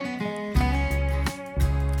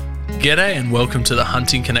G'day and welcome to the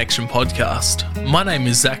Hunting Connection podcast. My name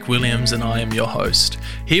is Zach Williams and I am your host.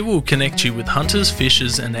 Here we'll connect you with hunters,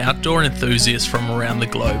 fishers and outdoor enthusiasts from around the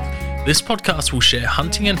globe. This podcast will share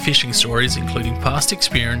hunting and fishing stories including past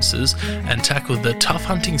experiences and tackle the tough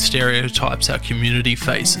hunting stereotypes our community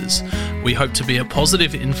faces. We hope to be a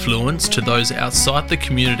positive influence to those outside the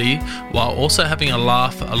community while also having a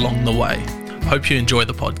laugh along the way. Hope you enjoy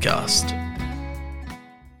the podcast.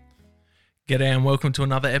 G'day and welcome to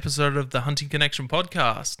another episode of the Hunting Connection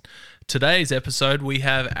podcast. Today's episode we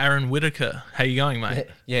have Aaron Whitaker. How you going, mate?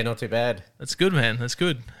 Yeah, not too bad. That's good, man. That's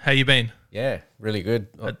good. How you been? Yeah, really good.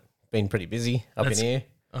 I've been pretty busy up in here.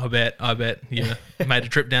 I bet. You made a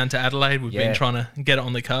trip down to Adelaide. We've been trying to get it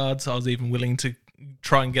on the cards. I was even willing to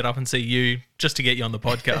try and get up and see you just to get you on the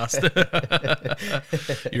podcast.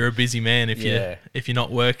 You're a busy man. If you're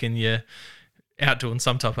not working, you're out doing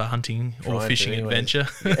some type of hunting or fishing adventure.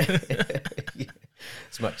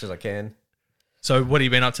 As much as I can. So what have you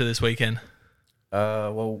been up to this weekend?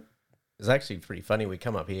 Well, it's actually pretty funny. We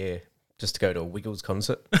come up here just to go to a Wiggles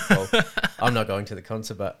concert. Well, I'm not going to the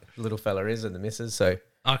concert, but the little fella is and the missus. So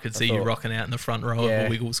I could see you rocking out in the front row of a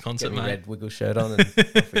Wiggles concert, get my mate. Red Wiggles shirt on and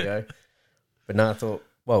off we go. But no, I thought,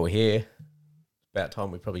 well, we're here. It's about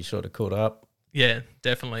time we probably should have caught up. Yeah,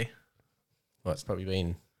 definitely. Well, it's probably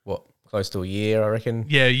been, close to a year, I reckon.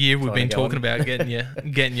 Yeah, a year we've been talking about getting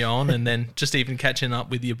you on, and then just even catching up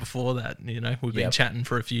with you before that. You know, we've been chatting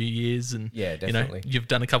for a few years, and definitely. You've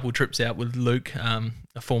done a couple of trips out with Luke,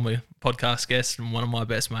 a former podcast guest and one of my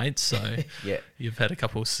best mates. So you've had a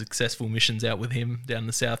couple of successful missions out with him down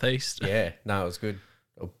the southeast. Yeah, no, it was good.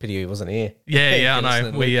 Oh, pity he wasn't here. Yeah,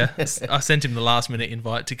 I know. I sent him the last minute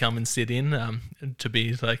invite to come and sit in, to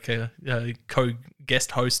be like a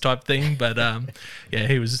co-guest host type thing. But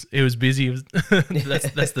he was busy.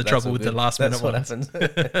 That's the trouble with the last minute ones. What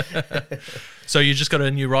happens. So you just got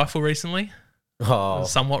a new rifle recently?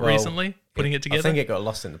 Recently, putting it together. I think it got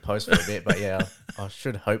lost in the post for a bit, but I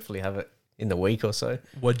should hopefully have it in the week or so.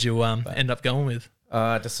 What'd you end up going with?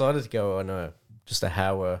 I decided to go on just a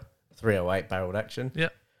Hauer 308 barreled action. Yeah.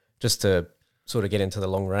 Just to sort of get into the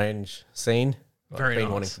long range scene. I've been nice.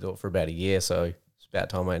 wanting to do it for about a year, so it's about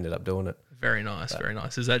time I ended up doing it. Very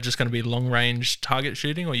nice. Is that just going to be long range target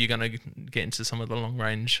shooting, or are you going to get into some of the long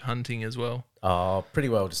range hunting as well? Pretty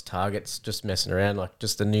well just targets, just messing around, like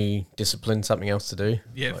just a new discipline, something else to do.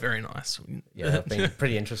 Yeah, very nice. Yeah, I've been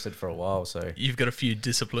pretty interested for a while, so. You've got a few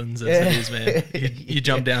disciplines as it is, man. You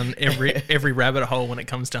jump down every rabbit hole when it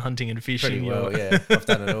comes to hunting and fishing. Pretty well, yeah. I've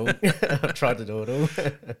done it all. I've tried to do it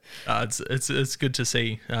all. It's good to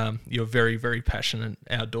see. You're a very, very passionate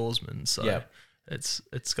outdoorsman, so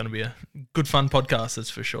it's going to be a good fun podcast, that's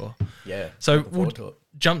for sure. Yeah. So we'll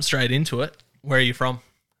jump straight into it. Where are you from?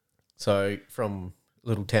 So from a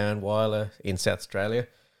little town, Whitaker, in South Australia.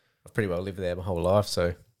 I've pretty well lived there my whole life,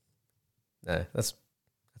 so no, that's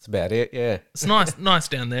about it. Yeah, it's nice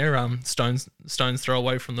down there. Stones throw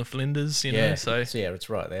away from the Flinders, you know. So it's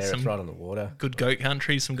right there. It's right on the water. Good goat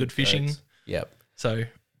country, some good fishing. Goats. Yep. So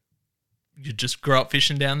you just grew up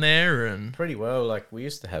fishing down there, and pretty well. Like we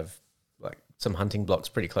used to have like some hunting blocks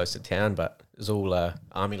pretty close to town, but it's all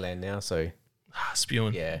army land now. So.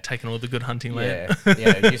 Spewing, taking all the good hunting land.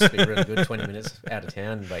 Yeah, it used to be really good, 20 minutes out of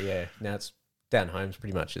town, but now it's down home's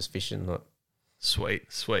pretty much just fishing. Like. Sweet.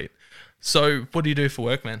 So what do you do for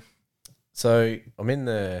work, man? So I'm in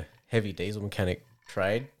the heavy diesel mechanic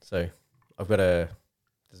trade. So I've got there's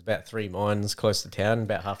about 3 mines close to town,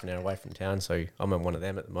 about half an hour away from town. So I'm on one of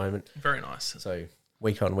them at the moment. Very nice. So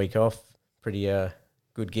week on, week off, pretty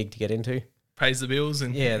good gig to get into. Pays the bills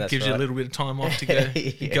and gives you a little bit of time off to go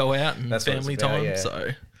go out and that's family time. Yeah. So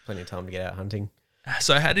plenty of time to get out hunting.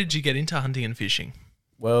 So how did you get into hunting and fishing?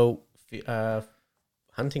 Well,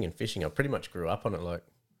 hunting and fishing, I pretty much grew up on it. Like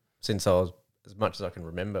since I was as much as I can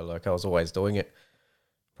remember, like I was always doing it.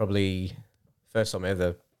 Probably first time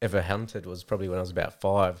I ever hunted was probably when I was about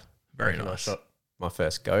 5. Very nice. I shot my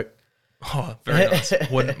first goat. Oh, very nice.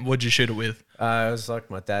 What'd you shoot it with? It was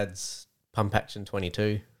like my dad's pump action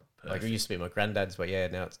 22. Perfect. Like it used to be my granddad's, but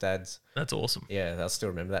now it's dad's. That's awesome. Yeah, I still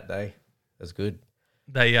remember that day. It was good.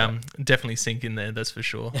 They definitely sink in there, that's for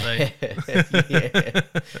sure. Yeah,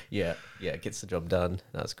 it gets the job done.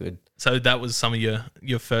 That's good. So that was some of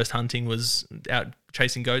your first hunting was out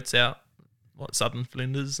chasing goats out, southern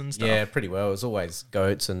Flinders and stuff? Yeah, pretty well. It was always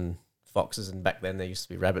goats and foxes, and back then there used to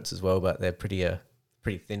be rabbits as well, but they're pretty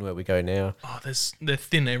thin where we go now. Oh, they're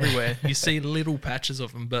thin everywhere. You see little patches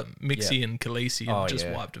of them, but Mixie and Khaleesi have just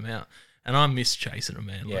wiped them out. And I miss chasing them,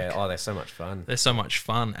 man. Yeah, they're so much fun. They're so much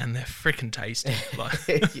fun, and they're freaking tasty. Like,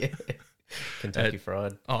 Kentucky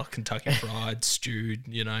fried. Oh, Kentucky fried, stewed,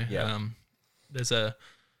 you know. Yeah. There's a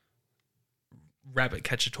rabbit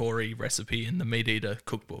cacciatore recipe in the Meat Eater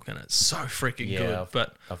cookbook, and it's so freaking good.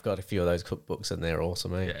 But I've got a few of those cookbooks, and they're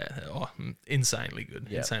awesome, eh? yeah, insanely good,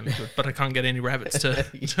 Yep. insanely good. But I can't get any rabbits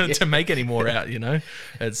to make any more out.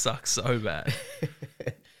 It sucks so bad.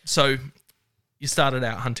 So you started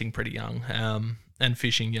out hunting pretty young, and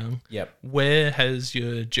fishing young. Yep. Where has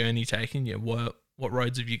your journey taken you? What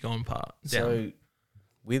roads have you gone down? So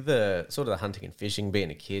with the sort of the hunting and fishing,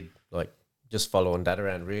 being a kid, like just following Dad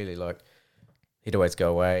around, really, like he'd always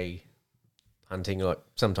go away hunting. Like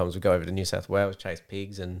sometimes we'd go over to New South Wales, chase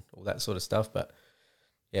pigs and all that sort of stuff. But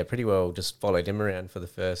yeah, pretty well just followed him around for the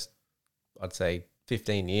first, I'd say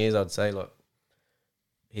 15 years. I'd say, like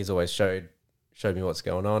he's always showed me what's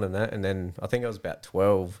going on and that. And then I think I was about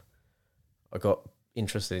 12. I got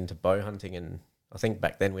interested into bow hunting, and I think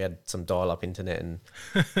back then we had some dial-up internet, and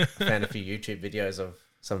I found a few YouTube videos of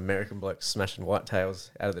some American blokes smashing whitetails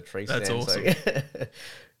out of the tree stand. That's awesome. So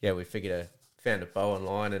yeah, we found a bow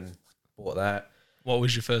online and bought that. What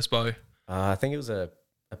was your first bow? I think it was a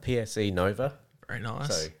PSE Nova. Very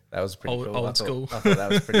nice. So that was pretty cool. Old school. I thought that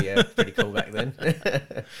was pretty cool back then.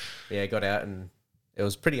 Yeah, got out, and it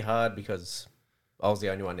was pretty hard because I was the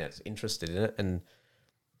only one that's interested in it, and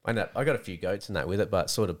I got a few goats and that with it, but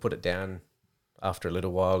sort of put it down after a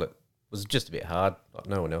little while. It was just a bit hard. Like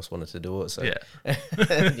no one else wanted to do it, so yeah,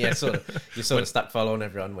 yeah, you're of stuck following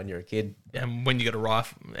everyone when you're a kid. And when you got a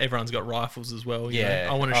rifle, everyone's got rifles as well. Yeah,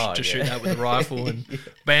 I want to shoot that with a rifle, and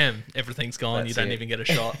bam, everything's gone. You don't even get a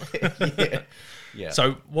shot. Yeah.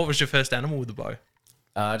 So, what was your first animal with the bow?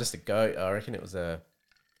 Just a goat. I reckon it was a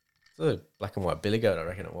black and white billy goat. I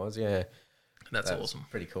reckon it was. Yeah, that's awesome.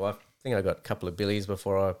 Pretty cool. I think I got a couple of billies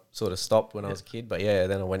before I sort of stopped when I was a kid. But yeah,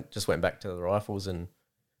 then I went back to the rifles, and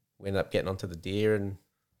we ended up getting onto the deer, and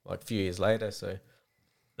like a few years later. So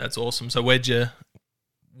that's awesome. So when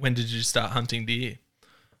did you start hunting deer?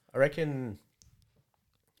 I reckon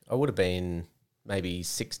I would have been maybe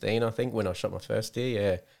 16, I think, when I shot my first deer.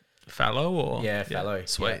 Yeah, fallow or fallow. Yeah.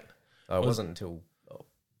 Sweet. Yeah. It wasn't until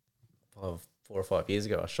 4 or 5 years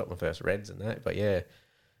ago I shot my first reds and that. But yeah.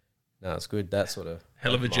 No, it's good. That sort of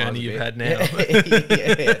hell of a journey you've had now. Yeah,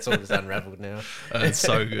 it's all just unraveled now. It's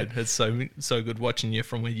so good. It's so good watching you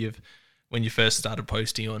from when you first started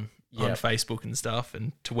posting on Facebook and stuff,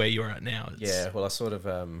 and to where you're at now. Yeah, well, I sort of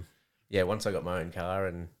once I got my own car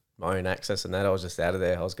and my own access and that, I was just out of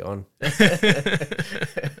there. I was gone.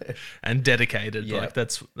 And dedicated. Yeah. Like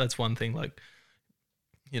that's one thing. Like,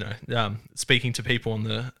 speaking to people on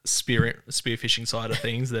the spearfishing side of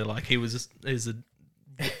things, they're like, he's a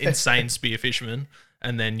insane spear fisherman,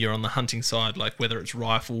 and then you're on the hunting side, like whether it's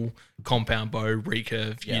rifle, compound bow,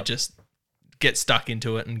 recurve, you just get stuck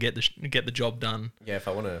into it and get the job done. Yeah, if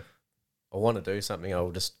I want to do something,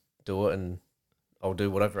 I'll just do it, and I'll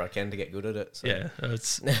do whatever I can to get good at it. So. Yeah,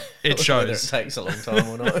 it shows. Whether it takes a long time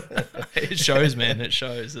or not. It shows, man. It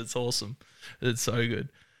shows. It's awesome. It's so good.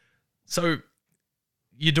 So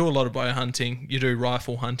you do a lot of bow hunting. You do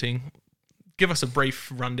rifle hunting. Give us a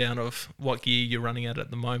brief rundown of what gear you're running at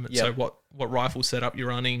the moment. Yep. So what rifle setup you're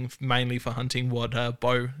running mainly for hunting, what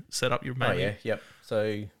bow setup you're mainly. Oh, yeah, yep.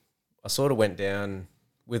 So I sort of went down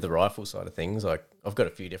with the rifle side of things. Like I've got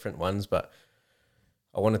a few different ones, but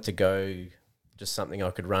I wanted to go just something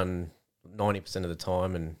I could run 90% of the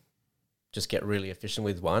time and just get really efficient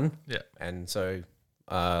with one. Yeah. And so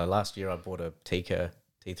last year I bought a Whitaker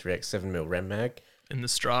T3X 7mm Rem mag. In the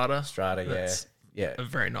Strata. Yeah. A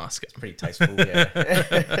very nice gun. It's pretty tasteful, yeah.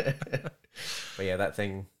 But yeah, that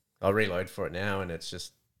thing, I reload for it now, and it's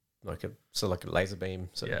just like a laser beam.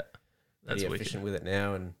 So yeah, that's pretty efficient with it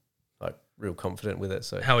now, and like real confident with it.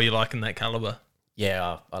 So how are you liking that caliber?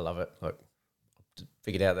 Yeah, I love it. Like I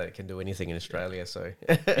figured out that it can do anything in Australia. So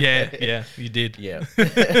yeah, you did. Yeah.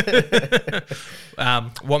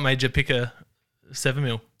 What made you pick a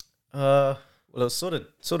 7mm? Well, it was sort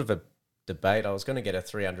of a debate. I was going to get a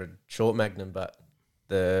 300 short Magnum, but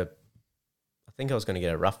I think I was going to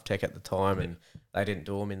get a rough tech at the time, and they didn't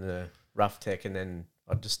do them in the rough tech. And then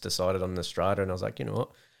I just decided on the Strata, and I was like, you know what,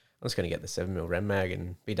 I'm just going to get the 7mm Rem mag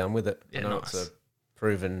and be done with it. Yeah, I know nice. It's a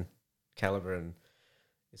proven caliber, and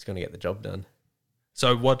it's going to get the job done.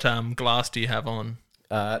 So what glass do you have on?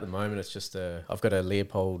 At the moment, it's just I've got a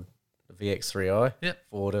Leopold VX3i. Yep.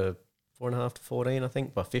 4.5 to 14, I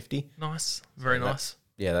think, by 50. Nice, very nice.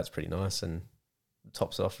 That's pretty nice, and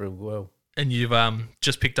tops off real well. And you've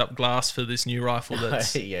just picked up glass for this new rifle.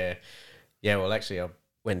 That's yeah. Well, actually, I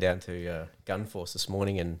went down to Gunforce this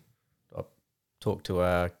morning, and I talked to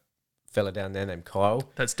a fella down there named Kyle.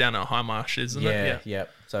 That's down at High Marsh, isn't it? Yeah.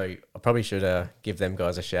 So I probably should give them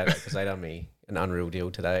guys a shout out, because they done me an unreal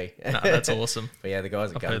deal today. No, that's awesome. But yeah, the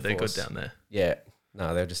guys at I've Gunforce, heard they're good down there. Yeah,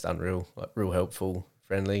 no, they're just unreal, like real helpful,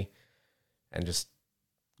 friendly, and just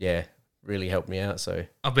really helped me out. So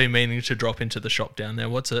I've been meaning to drop into the shop down there.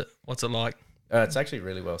 What's it like? it's actually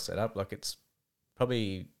really well set up. Like it's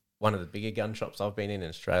probably one of the bigger gun shops I've been in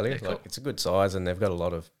Australia. Yeah, like cool. it's a good size, and they've got a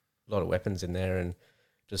lot of weapons in there, and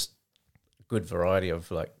just good variety of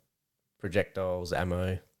like projectiles,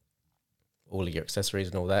 ammo, all of your accessories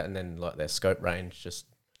and all that, and then like their scope range just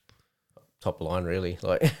top line really.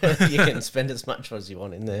 Like you can spend as much as you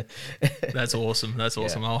want in there. That's awesome. That's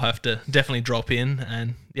awesome. Yeah. I'll have to definitely drop in,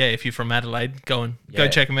 and if you're from Adelaide, go Yeah,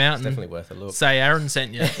 check them out. It's And definitely worth a look. say Aaron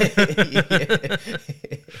sent you. Yeah.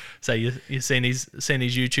 So you seen his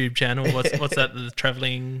YouTube channel? What's that? The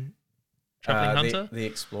traveling hunter, the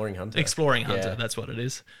exploring hunter. exploring hunter. Yeah. That's what it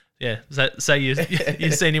is. Yeah. So say you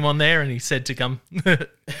seen him on there, and he said to come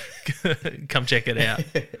check it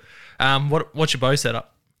out. What's your bow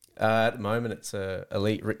setup? At the moment, it's a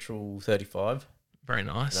Elite Ritual 35. Very And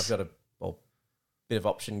nice. I've got a bit of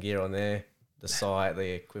option gear on there, the sight,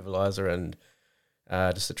 the equivalizer, and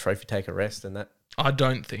just a trophy taker rest and that. I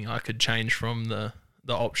don't think I could change from the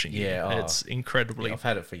option gear. Yeah, It's incredibly. I've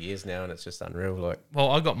had it for years now, and it's just unreal. Like,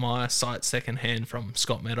 Well, I got my sight second hand from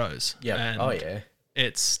Scott Meadows. yeah, and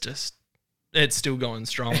it's still going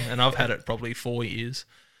strong, and I've had it probably 4 years,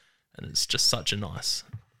 and it's just such a nice.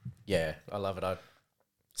 yeah, I love it.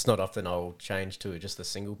 It's not often I'll change to just a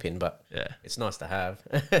single pin, but Yeah. it's nice to have.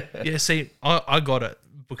 Yeah, see, I got it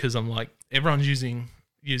because I'm like, everyone's using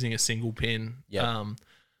a single pin. Yeah.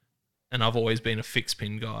 And I've always been a fixed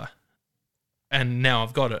pin guy. And now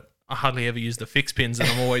I've got it. I hardly ever use the fixed pins, and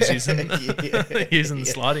I'm always using the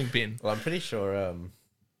sliding pin. Well, I'm pretty sure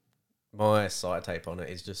my sight tape on it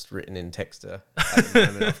is just written in Texter. At the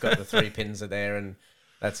moment, I've got the 3 pins are there, and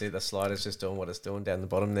that's it. The slider's just doing what it's doing down the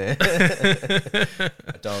bottom there.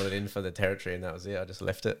 I dialed it in for the territory, and that was it. I just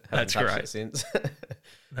left it. Haven't That's touched great. it since.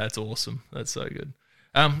 That's awesome. That's so good.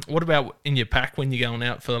 What about in your pack when you're going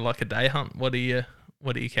out for like a day hunt? What are you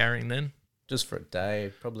carrying then? Just for a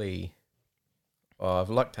day, probably. I'd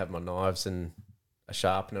like to have my knives and a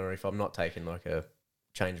sharpener if I'm not taking like a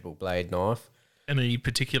changeable blade knife. Any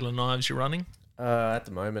particular knives you're running? At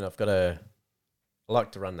the moment, I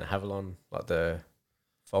like to run the Havilon, like the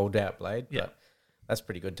fold-out blade. Yeah. But that's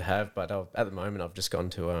pretty good to have. But at the moment, I've just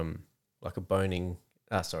gone to like a boning.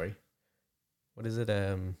 What is it?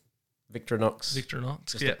 Victorinox. Victorinox.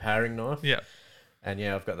 Just Yeah. a paring knife. Yeah. And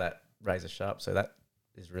I've got that razor sharp, so that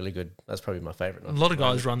is really good. That's probably my favourite A knife. lot of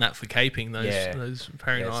guys run that for caping, Yeah. those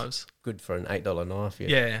paring Yeah, it's knives. Good for an $8 knife.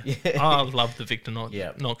 Yeah. I love the Victorinox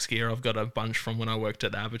Yeah. Knox gear. I've got a bunch from when I worked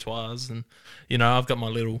at the abattoirs, and I've got my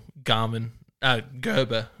little Garmin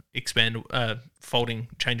Gerber folding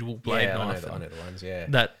changeable blade I knife. know the ones. Yeah.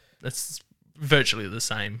 That's virtually the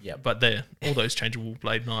same. Yep. But all those changeable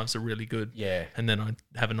blade knives are really good. Yeah. And then I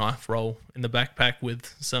have a knife roll in the backpack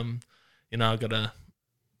with some, I've got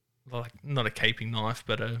not a caping knife,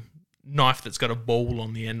 but a knife that's got a ball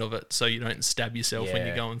on the end of it, so you don't stab yourself when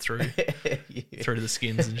you're going through through the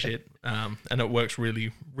skins and shit. And it works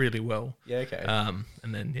really, really well. Yeah. Okay. And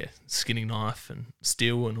then skinning knife and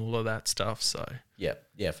steel and all of that stuff. So Yeah,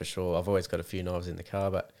 for sure. I've always got a few knives in the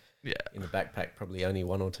car, but yeah, in the backpack, probably only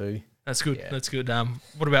 1 or 2. that's good. Yeah. That's good.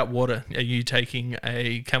 What about water? Are you taking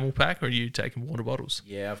a camel pack or are you taking water bottles?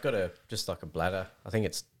 Yeah, I've got just like a bladder. I think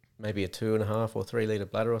it's maybe a 2.5 or 3 litre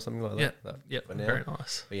bladder or something like that. Yeah, For now. very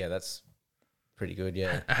nice. But yeah, that's pretty good.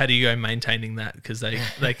 Yeah. How do you go maintaining that? Because they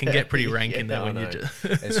can get pretty rank in there I when you know. just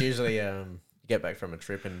It's usually you get back from a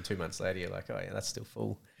trip and 2 months later you're like, oh yeah, that's still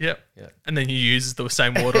full. Yep. Yeah. And then you use the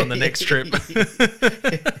same water on the next trip.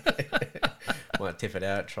 Might tip it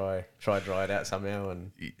out, try dry it out somehow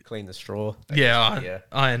and clean the straw.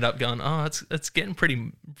 I end up going, oh, it's getting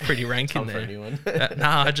pretty rank in Time for there. a new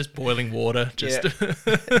one. Just boiling water, just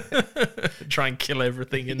try and kill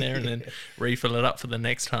everything in there and then refill it up for the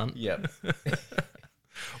next hunt. Yep.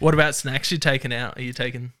 What about snacks you're taking out? Are you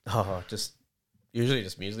taking? Usually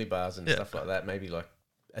just muesli bars and stuff like that. Maybe like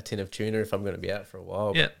a tin of tuna if I'm going to be out for a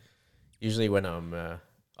while. Yeah. But usually when I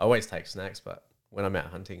always take snacks, but when I'm out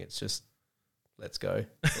hunting, it's just let's go.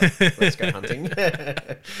 Let's go hunting.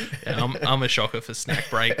 I'm a shocker for snack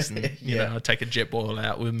breaks, and I take a jet boil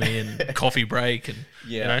out with me and coffee break, and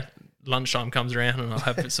lunchtime comes around and I'll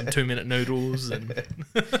have some 2-minute noodles and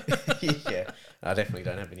Yeah, I definitely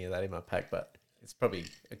don't have any of that in my pack, but it's probably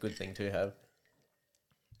a good thing to have.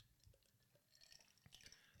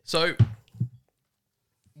 So,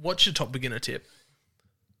 what's your top beginner tip?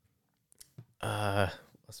 I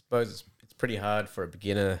suppose it's pretty hard for a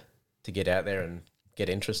beginner to get out there and get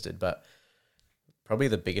interested, but probably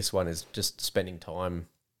the biggest one is just spending time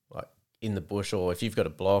like in the bush, or if you've got a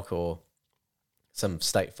block or some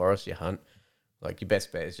state forest you hunt, like your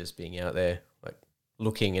best bet is just being out there, like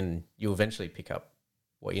looking, and you'll eventually pick up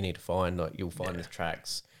what you need to find. Like you'll find the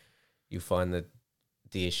tracks, you'll find the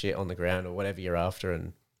deer shit on the ground or whatever you're after,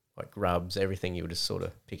 and like grubs, everything, you'll just sort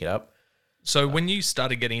of pick it up. So when you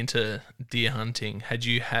started getting into deer hunting, had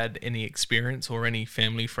you had any experience or any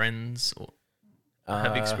family friends or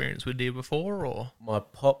have experience with deer before? Or my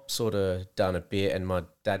pop sort of done a bit, and my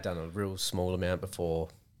dad done a real small amount before,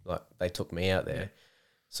 like they took me out there.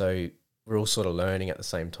 So we're all sort of learning at the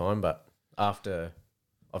same time. But after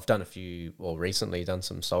I've done recently done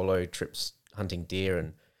some solo trips hunting deer,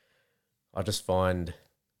 and I just find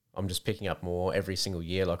I'm just picking up more every single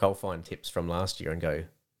year. Like I'll find tips from last year and go,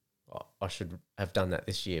 oh, I should have done that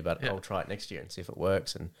this year, but I'll try it next year and see if it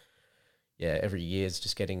works. And every year is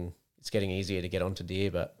just getting easier to get onto deer,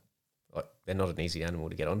 but like they're not an easy animal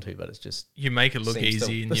to get onto, but it's just you make it look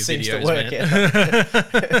easy in your videos,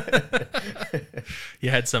 man. You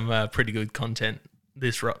had some pretty good content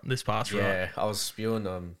this past ride. Yeah, I was spewing.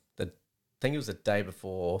 I think it was the day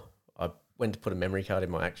before I went to put a memory card in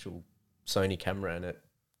my actual Sony camera, and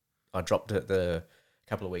I dropped it a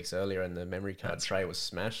couple of weeks earlier, and the memory card tray was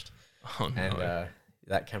smashed. Oh no. And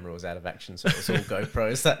that camera was out of action, so it was all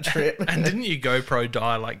GoPros that trip. And didn't your GoPro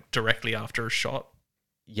die like directly after a shot?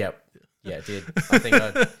 Yep. Yeah, it did.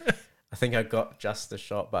 I think I got just the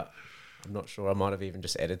shot, but I'm not sure. I might have even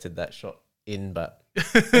just edited that shot in, but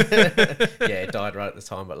it died right at the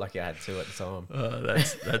time. But lucky I had two at the time.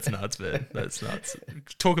 That's nuts, man. That's nuts.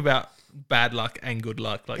 Talk about bad luck and good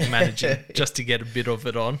luck, like managing just to get a bit of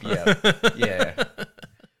it on. Yeah.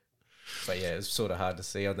 But yeah, it was sort of hard to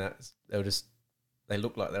see on that. They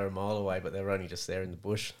looked like they were a mile away, but they were only just there in the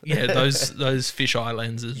bush. Yeah, those fisheye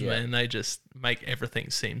lenses, man, they just make everything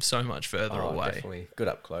seem so much further away. Definitely good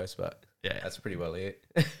up close, but that's pretty well it.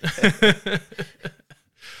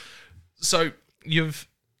 So you've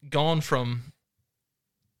gone from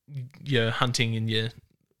your hunting in your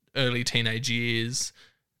early teenage years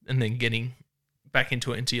and then getting back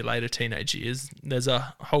into it into your later teenage years. There's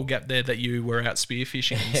a whole gap there that you were out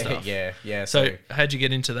spearfishing and stuff. Yeah. So how'd you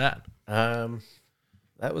get into that?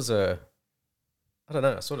 That was I don't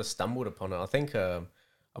know, I sort of stumbled upon it. I think I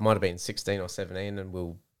might have been 16 or 17, and we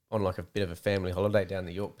were on like a bit of a family holiday down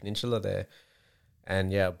the York Peninsula there.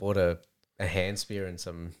 And I bought a hand spear and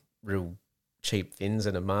some real cheap fins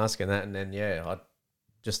and a mask and that. And then,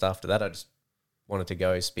 just after that, I just wanted to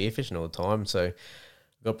go spearfishing all the time. So I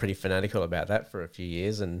got pretty fanatical about that for a few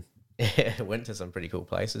years, and went to some pretty cool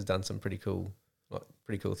places, done some pretty cool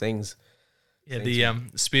things. Yeah, the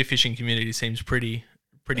spearfishing community seems pretty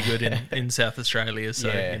good in South Australia. So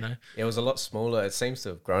it was a lot smaller. It seems to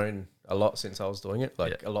have grown a lot since I was doing it.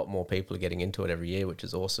 Like a lot more people are getting into it every year, which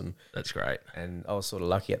is awesome. That's great. And I was sort of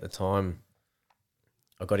lucky at the time.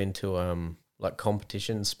 I got into like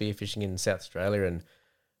competition spearfishing in South Australia, and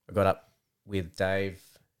I got up with Dave.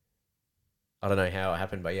 I don't know how it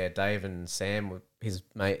happened, but Dave and Sam, his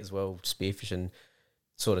mate as well, spearfishing,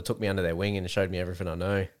 sort of took me under their wing and showed me everything I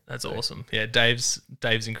know. That's awesome. Yeah, Dave's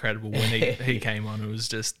incredible. When he came on, it was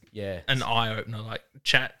just an eye opener. Like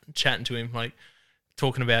chatting to him, like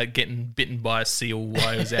talking about getting bitten by a seal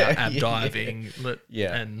while he was out ab diving,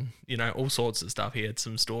 and all sorts of stuff. He had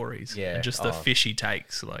some stories, and just the fish he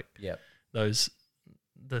takes, like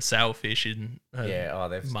the sailfish and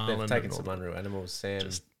they've taken some unreal animals.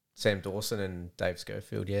 Sam Dawson and Dave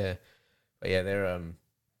Schofield, but they're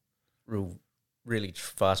really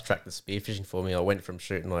fast tracked the spearfishing for me. I went from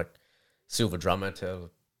shooting like silver drummer to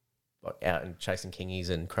like out and chasing kingies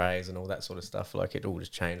and crays and all that sort of stuff. Like it all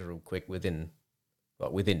just changed real quick within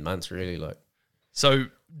months, really. Like, so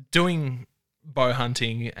doing bow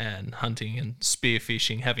hunting and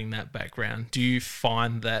spearfishing, having that background, do you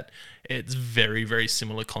find that it's very, very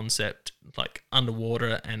similar concept, like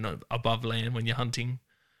underwater and above land when you're hunting?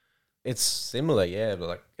 It's similar, but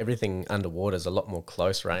like everything underwater is a lot more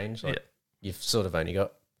close range. Like you've sort of only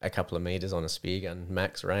got a couple of meters on a spear gun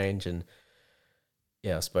max range, and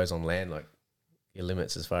I suppose on land, like your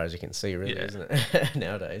limits as far as you can see, really, isn't it?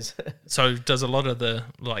 Nowadays. So does a lot of the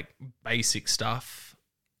like basic stuff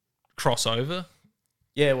cross over?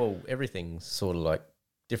 Yeah, well, everything's sort of like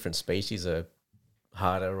different species are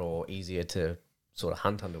harder or easier to sort of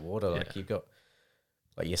hunt underwater. Like you've got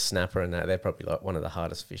like your snapper and that, they're probably like one of the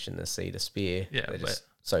hardest fish in the sea to spear. Yeah, they're just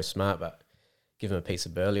so smart, but give them a piece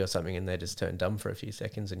of burley or something and they just turn dumb for a few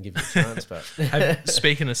seconds and give you a chance. But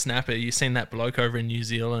speaking of snapper, you seen that bloke over in New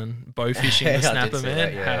Zealand bow fishing the snapper,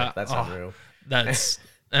 man? That, that's unreal.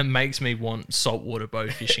 That makes me want saltwater bow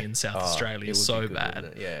fishing in South Australia so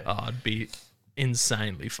bad. Yeah, it'd be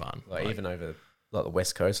insanely fun. Like even over like the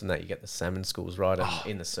West Coast and that, you get the salmon schools right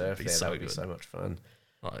in the surf be there. so That would be good. so much fun.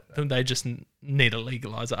 Like, they just need to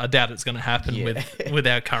legalise it. I doubt it's going to happen Yeah. with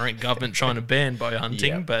our current government trying to ban bow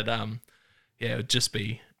hunting, Yeah. but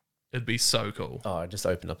it'd be so cool. Oh, it just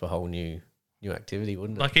opened up a whole new activity,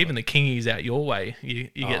 wouldn't it? Like even the kingies out your way, you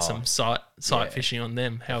get some sight yeah. fishing on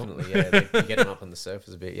them. Definitely, yeah. You get them up on the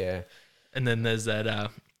surface a bit, yeah. And then there's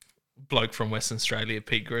that bloke from Western Australia,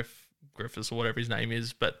 Pete Griffiths or whatever his name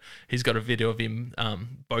is, but he's got a video of him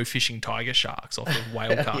bow fishing tiger sharks off a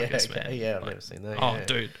whale carcass, okay. man. Yeah, I've never seen that. Oh, yeah.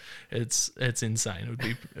 dude, it's insane.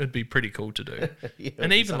 It'd be pretty cool to do. Yeah,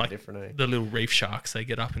 And even like different, eh? the little reef sharks they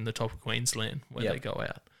get up in the top of Queensland where Yep. they go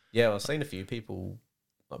out. Yeah, well, I've seen a few people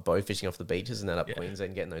like bow fishing off the beaches and that up Yeah.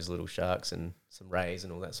 Queensland, getting those little sharks and some rays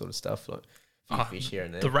and all that sort of stuff. Like a few fish here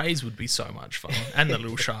and there. The rays would be so much fun, and the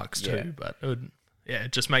little sharks too. Yeah. But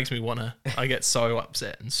it just makes me wanna. I get so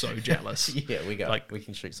upset and so jealous. Yeah, we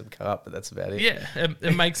can shoot some carp, but that's about it. Yeah,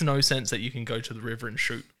 it makes no sense that you can go to the river and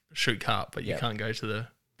shoot carp, but you Yep. can't go to the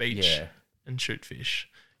beach Yeah. and shoot fish.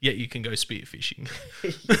 Yet you can go spear fishing. Yeah,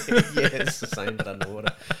 it's the same but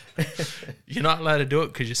underwater. You're not allowed to do it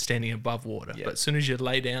because you're standing above water. Yep. But as soon as you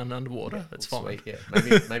lay down underwater, that's fine. Sweet, yeah.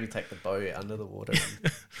 Maybe take the bow under the water.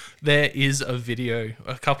 There is a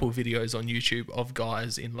couple of videos on YouTube of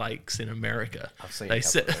guys in lakes in America. I've seen They a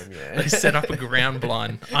couple set of them, yeah. they set up a ground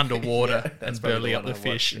blind underwater Yeah, that's and probably burly the up one the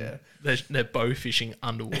I watched, fish. yeah. And they're bow fishing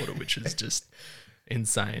underwater, which is just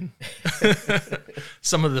insane.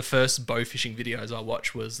 Some of the first bow fishing videos I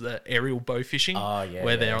watched was the aerial bow fishing, Oh, yeah,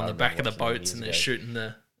 where they're yeah, on I the back of the remember watching them boats and years they're ago. shooting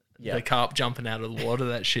the Yep. carp jumping out of the water.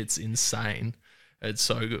 That shit's insane. It's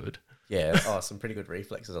so good. Yeah, some pretty good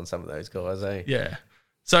reflexes on some of those guys, eh? Yeah.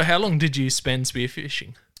 So how long did you spend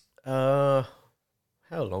spearfishing? How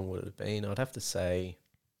long would it have been? I'd have to say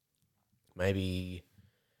maybe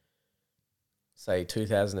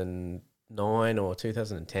 2009 or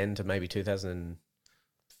 2010 to maybe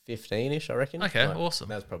 2015-ish, I reckon. Okay, Like, awesome.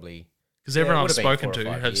 That was probably... Because Yeah, it everyone I've would have been spoken 4 or to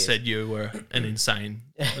 5 have years. said you were an insane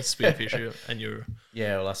spearfisher, and you're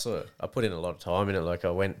Yeah, well, I put in a lot of time in it. Like,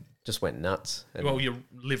 I went nuts. And well, you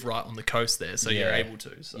live right on the coast there, so you're Yeah. able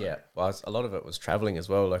to. So. yeah, well, a lot of it was traveling as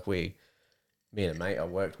well. Like, me and a mate I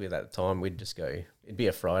worked with at the time, we'd just go... It'd be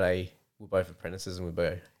a Friday. We're both apprentices, and we'd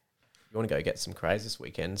go, you want to go get some crays this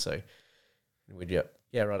weekend? So we'd,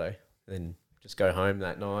 yeah, righto. And then just go home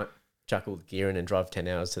that night, chuck all the gear in and drive 10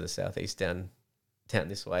 hours to the southeast down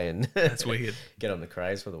this way and That's weird. get on the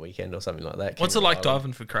crays for the weekend or something like that. What's it Kangaroo like Island.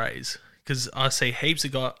 diving for crays? Because I see heaps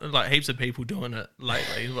of people doing it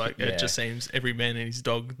lately. Like Yeah. it just seems every man and his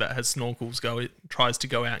dog that has snorkels tries to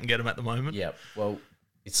go out and get them at the moment. Yeah, well,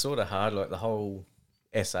 it's sort of hard. Like the whole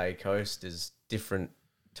SA coast is different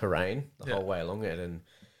terrain the Yeah. whole way along it, and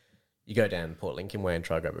you go down Port Lincoln Way and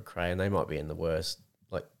try to grab a cray, and they might be in the worst,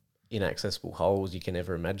 like inaccessible holes you can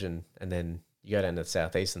ever imagine. And then you go down to the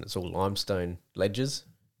southeast, and it's all limestone ledges.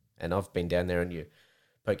 And I've been down there, and you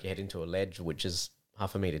poke your head into a ledge which is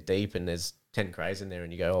half a meter deep, and there's 10 crays in there,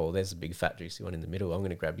 and you go, "Oh, there's a big fat juicy one in the middle. I'm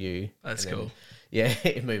going to grab you." That's And then, cool. Yeah,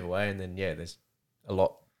 you move away, and then there's a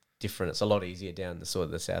lot different. It's a lot easier down the sort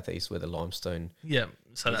of the southeast where the limestone. Yeah,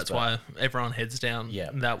 so Yes, that's but- why everyone heads down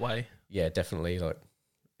Yeah. that way. Yeah, definitely. Like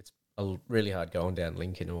it's really hard going down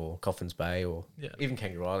Lincoln or Coffin's Bay or Yeah. even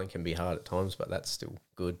Kangaroo Island can be hard at times, but that's still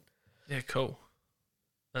good. Yeah, cool.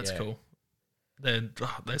 That's Yeah. cool. They're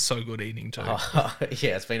so good eating too. Oh,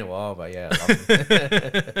 yeah, it's been a while, but yeah, I love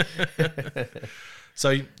them.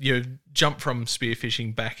 So you jumped from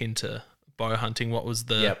spearfishing back into bow hunting. What was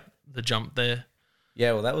the jump there?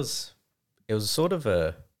 Yeah, well, it was sort of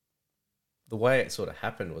the way it sort of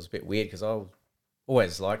happened was a bit weird because I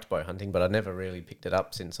always liked bow hunting, but I never really picked it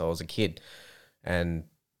up since I was a kid. And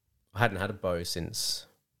I hadn't had a bow since,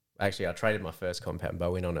 actually, I traded my first compound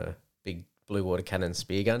bow in on a big blue water cannon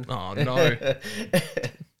spear gun. Oh no!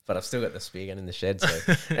 But I've still got the spear gun in the shed, so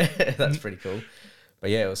that's pretty cool. But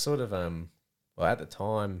yeah, it was sort of, well, at the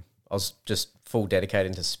time, I was just full dedicated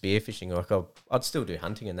into spearfishing. Like, I'd still do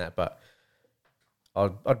hunting and that, but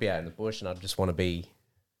I'd be out in the bush and I'd just want to be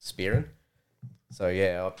spearing. So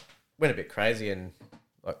yeah, I went a bit crazy and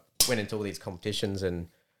like went into all these competitions and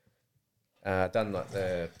done like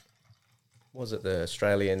the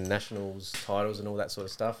Australian Nationals titles and all that sort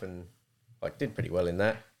of stuff, and like did pretty well in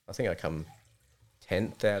that. I think I come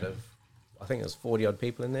 10th out of, I think it was 40 odd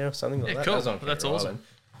people in there or something like Yeah, that. cool. That was on That's Kangaroo awesome. Island.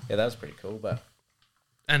 Yeah, that was pretty cool. But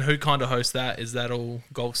And who kind of hosts that? Is that all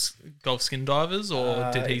golf skin divers,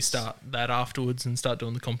 or did he it's- start that afterwards and start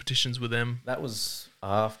doing the competitions with them? that was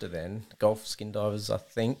after then. Golf skin divers, I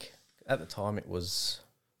think. At the time it was,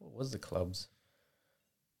 what was the clubs?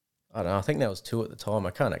 I don't know. I think there was 2 at the time.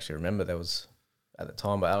 I can't actually remember there was at the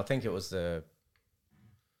time, but I think it was the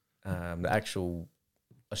the actual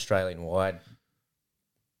Australian-wide,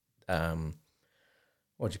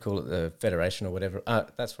 what do you call it, the federation or whatever.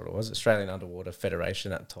 That's what it was, Australian Underwater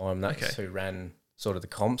Federation at the time. That's who ran sort of the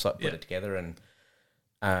comps, like put it together,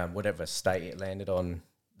 and whatever state it landed on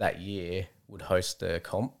that year would host the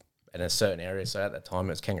comp in a certain area. So at that time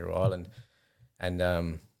it was Kangaroo Island.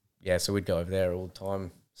 And so we'd go over there all the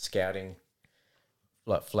time scouting,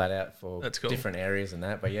 like flat out for different areas and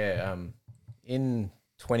that. But in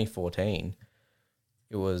 2014,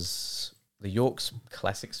 it was the York's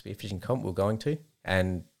Classic Spearfishing Comp we were going to,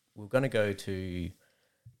 and we were going to go to,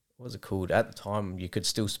 what was it called? At the time, you could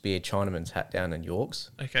still spear Chinaman's Hat down in York's.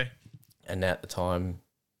 Okay. And at the time,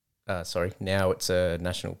 now it's a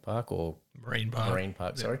national park or Marine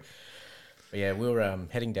park, sorry. But yeah, we were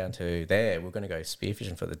heading down to there. We were going to go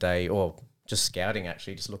spearfishing for the day, or just scouting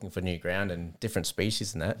actually, just looking for new ground and different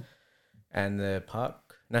species and that. And the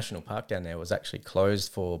national park down there was actually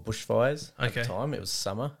closed for bushfires at the time. It was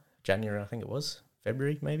summer, January I think it was,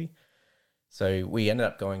 February maybe. So we ended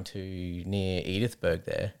up going to near Edithburgh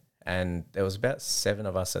there, and there was about 7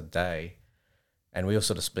 of us a day, and we all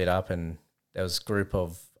sort of split up, and there was a group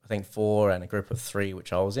of, I think 4 and a group of 3,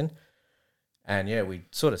 which I was in. And yeah, we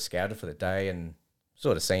sort of scouted for the day and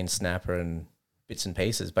sort of seen snapper and bits and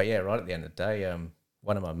pieces. But yeah, right at the end of the day,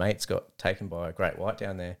 one of my mates got taken by a great white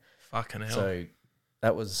down there. Fucking hell. So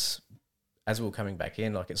that was, as we were coming back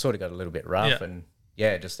in, like it sort of got a little bit rough, and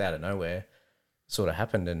just out of nowhere sort of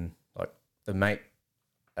happened. And like the mate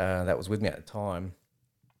that was with me at the time,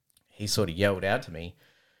 he sort of yelled out to me,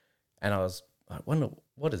 and I was like,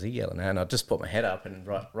 what is he yelling at? And I just put my head up, and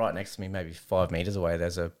right next to me, maybe 5 meters away,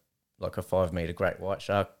 there's a 5 meter great white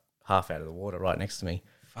shark half out of the water right next to me.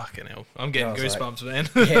 Fucking hell. I'm getting goosebumps, man.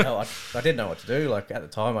 I didn't know what to do. Like at the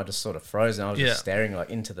time, I just sort of froze, and I was just staring like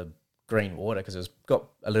into the green water because it got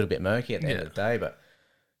a little bit murky at the end of the day. But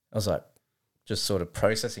I was like just sort of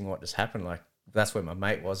processing what just happened. Like that's where my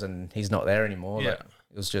mate was, and he's not there anymore. Like,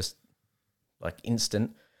 it was just like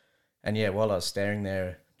instant. And while I was staring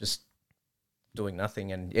there, just doing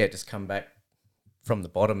nothing, and just come back from the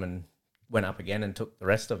bottom and went up again and took the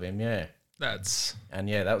rest of him. That was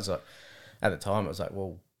like, at the time it was like,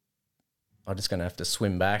 well, I'm just going to have to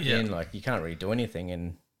swim back in. Like you can't really do anything,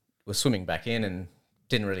 and we're swimming back in and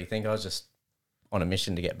didn't really think. I was just on a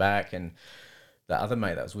mission to get back, and the other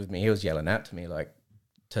mate that was with me, he was yelling out to me like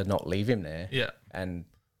to not leave him there. And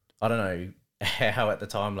I don't know how at the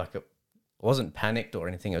time, like it wasn't panicked or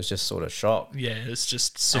anything. It was just sort of shocked. It's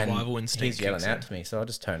just survival instinct. He's yelling out to me, so I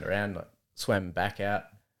just turned around, like swam back out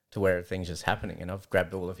to where everything's just happening, and I've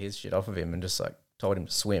grabbed all of his shit off of him and just like told him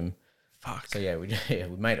to swim. Fuck. So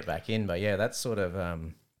we made it back in, but that's sort of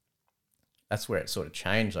that's where it sort of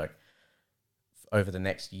changed. Like over the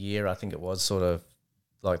next year, I think it was sort of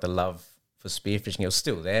like the love for spearfishing. It was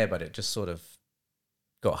still there, but it just sort of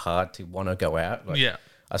got hard to want to go out. Like,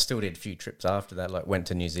 I still did a few trips after that, like went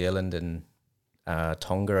to New Zealand and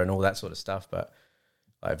Tonga and all that sort of stuff. But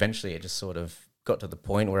eventually, it just sort of got to the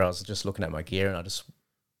point where I was just looking at my gear, and I just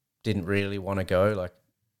didn't really want to go. Like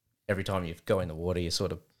every time you go in the water, you're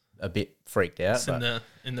sort of a bit freaked out. It's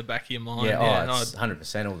in the back of your mind. It's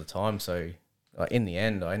 100% all the time. So in the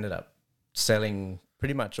end, I ended up selling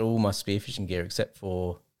pretty much all my spearfishing gear except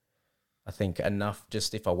for, I think, enough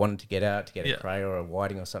just if I wanted to get out to get a cray or a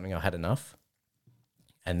whiting or something, I had enough.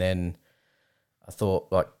 And then I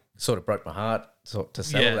thought, like, sort of broke my heart to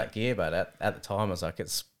sell all that gear. But at the time, I was like,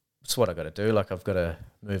 it's what I got to do. Like, I've got to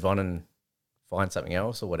move on and find something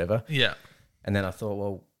else or whatever. And then I thought,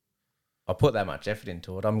 well, I put that much effort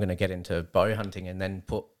into it, I'm going to get into bow hunting and then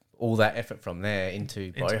put all that effort from there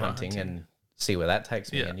into bow hunting and see where that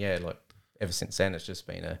takes me. And like ever since then, it's just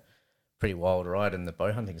been a pretty wild ride in the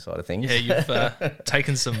bow hunting side of things. You've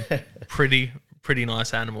taken some pretty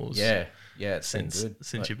nice animals. It's been good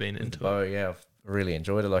since you've been into bow. I've really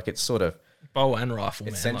enjoyed it. Like it's sort of bow and rifle.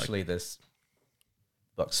 Essentially, this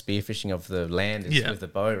like spearfishing of the land is with the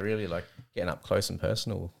bow. Really, like getting up close and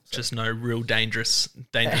personal. So. Just no real dangerous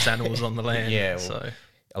animals on the land. So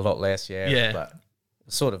a lot less. But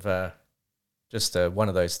sort of just one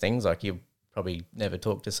of those things. Like you probably never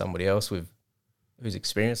talk to somebody else who's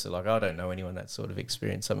experienced it. Like I don't know anyone that's sort of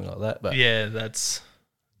experienced something like that. But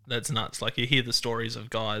that's nuts. Like you hear the stories of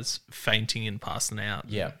guys fainting and passing out.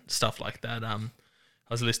 Stuff like that. I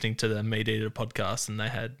was listening to the Meat Eater podcast, and they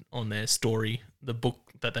had on their story the book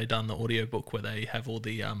that they done, the audio book, where they have all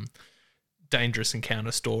the dangerous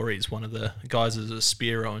encounter stories. One of the guys is a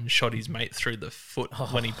spearer and shot his mate through the foot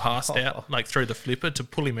when he passed out, like through the flipper to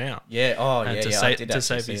pull him out. To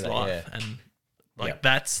save his life. And Like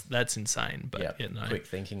that's insane. But quick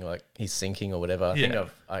thinking, like he's sinking or whatever. I think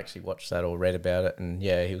I actually watched that or read about it, and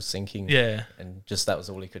he was sinking. Yeah, and just that was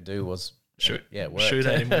all he could do was shoot. Shoot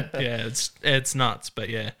at him. It's nuts. But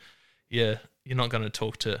you're not going to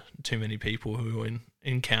talk to too many people who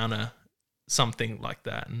encounter something like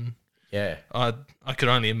that, and I could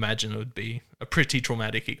only imagine it would be a pretty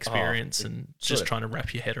traumatic experience, and just trying to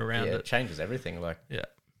wrap your head around it. It changes everything. Like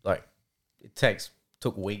like it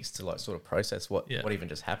took weeks to like sort of process what even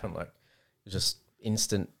just happened. Like it was just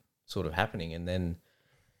instant sort of happening, and then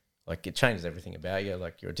like it changes everything about you.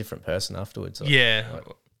 Like you're a different person afterwards. Like,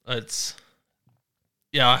 it's.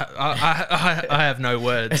 Yeah, I have no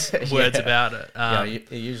words about it.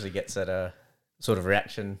 It usually gets that sort of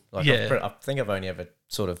reaction. Like I think I've only ever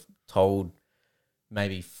sort of told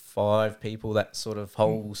maybe 5 people that sort of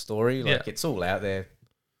whole story. Like it's all out there.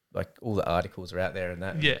 Like all the articles are out there and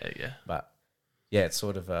that. But it's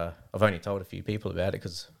sort of I've only told a few people about it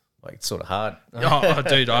because like it's sort of hard.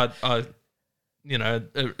 Dude, I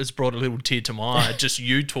it's brought a little tear to my eye just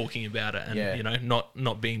you talking about it, and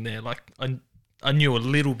not being there. Like I knew a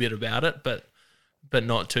little bit about it, but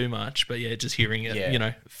not too much. But just hearing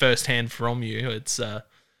it, firsthand from you, it's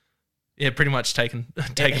pretty much taken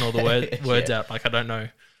all the words out. Like I don't know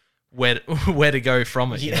where to go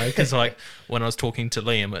from it, because like when I was talking to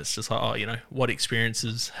Liam, it's just like, what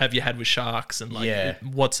experiences have you had with sharks, and like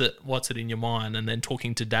what's it in your mind, and then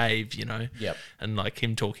talking to Dave, and like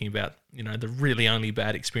him talking about the really only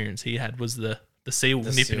bad experience he had was the seal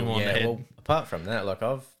nipping him on the head. Well, apart from that, like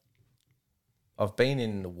I've been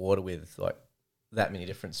in the water with like that many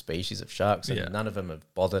different species of sharks, and none of them have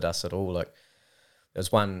bothered us at all. Like there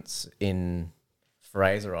was once in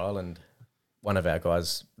Fraser Island, one of our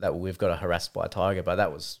guys that we've got harassed by a tiger, but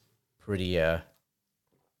that was pretty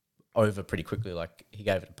over pretty quickly. Like he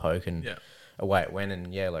gave it a poke and away it went,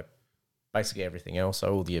 and like basically everything else.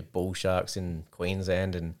 So all the bull sharks in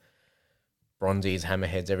Queensland and bronzies,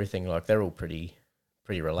 hammerheads, everything, like they're all pretty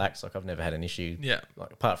relaxed. Like I've never had an issue.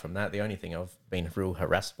 Like apart from that, the only thing I've been real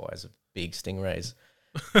harassed by is big stingrays.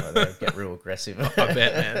 Like, they get real aggressive. I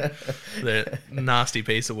bet, man. They're a nasty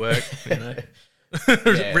piece of work,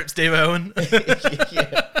 Rip Steve Owen. Well,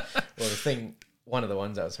 one of the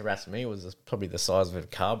ones that was harassing me was probably the size of a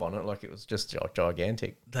carb on it. Like it was just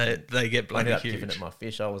gigantic. They get bloody huge. I ended up giving it my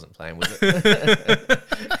fish. I wasn't playing with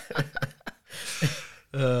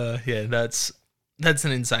it. That's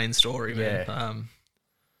an insane story, man.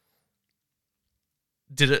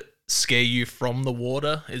 Did it scare you from the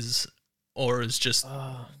water? It's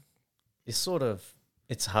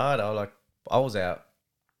hard. I was out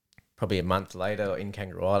probably a month later in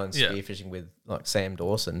Kangaroo Island spearfishing with like Sam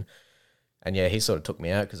Dawson, and he sort of took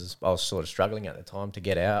me out because I was sort of struggling at the time to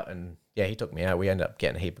get out, and he took me out. We ended up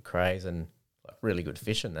getting a heap of crays and like really good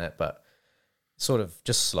fish in that, but sort of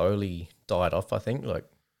just slowly died off. I think like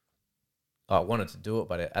I wanted to do it,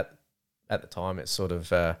 but at the time it's sort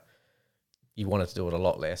of you wanted to do it a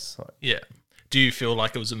lot less. Do you feel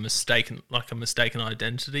like it was a mistaken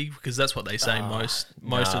identity? Because that's what they say most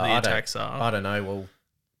of the attacks are. I don't know. Well,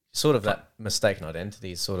 sort of that mistaken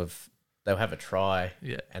identity is sort of they'll have a try,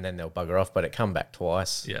 and then they'll bugger off, but it come back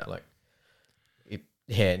twice. Like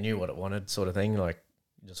it knew what it wanted, sort of thing. Like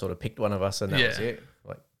just sort of picked one of us, and that was it.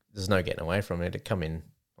 Like there's no getting away from it. It come in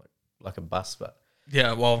like a bus, but.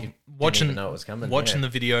 Yeah, well, watching the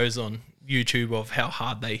videos on YouTube of how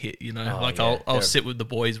hard they hit, I'll sit with the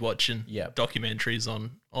boys watching documentaries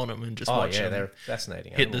on them and just watch them. They're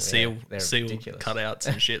fascinating. Hit the seal cutouts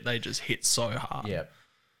and shit. They just hit so hard. Yeah,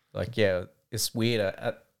 like it's weird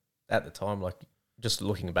at the time. Like just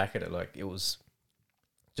looking back at it, like it was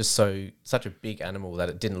just such a big animal that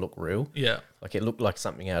it didn't look real. Yeah, like it looked like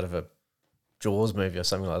something out of a Jaws movie or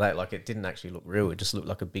something like that. Like it didn't actually look real. It just looked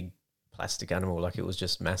like a big plastic animal. Like it was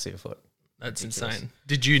just massive. Like that's ridiculous. Insane.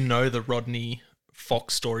 Did you know the Rodney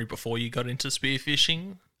Fox story before you got into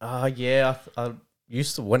spearfishing? I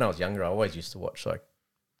used to, when I was younger, I always used to watch like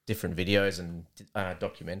different videos and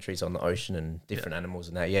documentaries on the ocean and different animals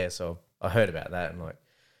and that. So I heard about that and like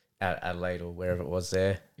out Adelaide or wherever it was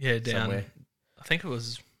there. Down somewhere. I think it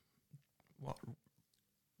was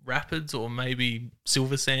Rapids or maybe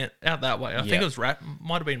Silver Sand out that way. I think it was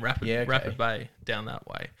might have been Rapid Bay down that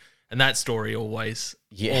way. And that story always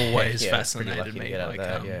fascinated me. Like,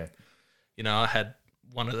 I had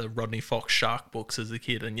one of the Rodney Fox shark books as a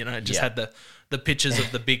kid, and had the pictures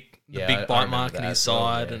of the big bite mark in his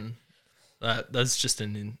side, and that's just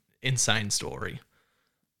an insane story.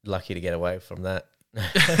 Lucky to get away from that.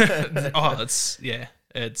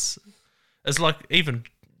 It's like even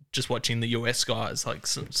just watching the US guys, like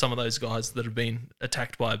some of those guys that have been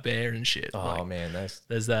attacked by a bear and shit. Oh like, man,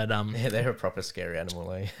 there's that yeah, they're a proper scary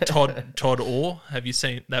animal. Eh? Todd Orr. Have you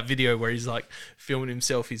seen that video where he's like filming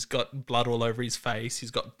himself? He's got blood all over his face.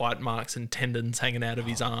 He's got bite marks and tendons hanging out of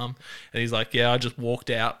his arm. And he's like, yeah, I just walked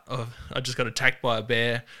out. I just got attacked by a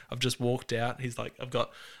bear. I've just walked out. He's like,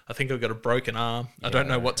 I think I've got a broken arm. I don't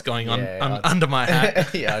know what's going on under my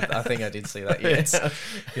hat. Yeah, I think I did see that. Yeah.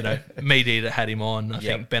 You know, Meat Eater had him on. I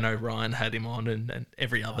think Ben O'Brien had him on, and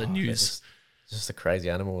every other news. Just a crazy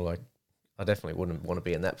animal. Like, I definitely wouldn't want to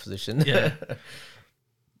be in that position. Yeah.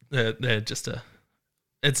 They're just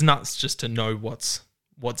it's nuts just to know what's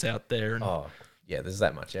out there. And, there's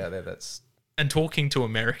that much out there and talking to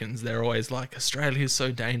Americans, they're always like, Australia's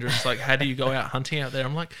so dangerous. Like, how do you go out hunting out there?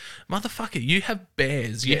 I'm like, motherfucker, you have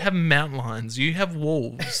bears, you have mountain lions, you have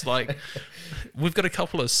wolves. Like, we've got a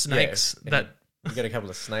couple of snakes you got a couple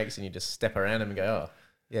of snakes and you just step around them and go, oh,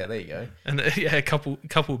 yeah, there you go. And a couple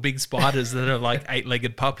of big spiders that are like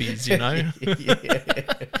 8-legged puppies, you know?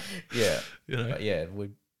 Yeah. You know? We're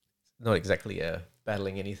not exactly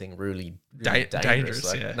battling anything really dangerous.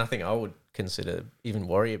 Like, nothing I would consider even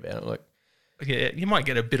worry about. Like, yeah, you might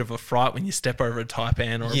get a bit of a fright when you step over a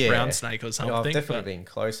taipan or a brown snake or something. I've definitely been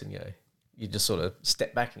close, and you just sort of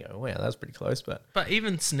step back and go, wow, that was pretty close. But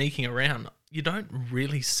even sneaking around, you don't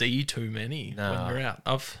really see too many when you're out.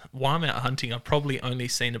 While I'm out hunting, I've probably only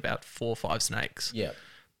seen about 4 or 5 snakes. Yeah.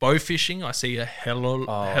 Bow fishing, I see a hell of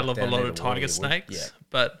a lot of tiger snakes. Yeah.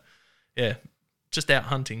 But yeah, just out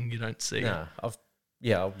hunting, you don't see. No,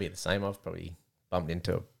 I'll be the same. I've probably bumped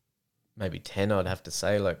into maybe 10, I'd have to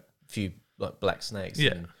say, like a few like black snakes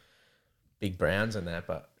and big browns and that.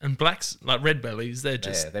 And blacks, like red bellies, they're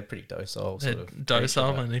pretty docile. They're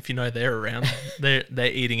docile, and if you know they're around, they're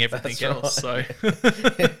eating everything else. Right.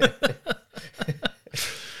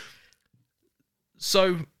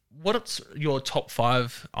 So what's your top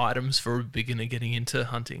 5 items for a beginner getting into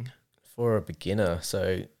hunting? For a beginner,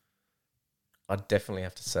 so I'd definitely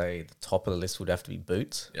have to say the top of the list would have to be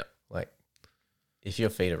boots. Yep. Like, if your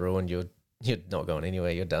feet are ruined, you're not going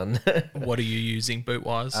anywhere. You're done. What are you using boot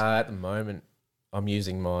wise? At the moment, I'm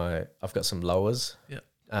using I've got some lowers. Yep.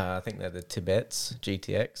 I think they're the Tibets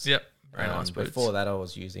GTX. Yep. Very nice boots. Before that, I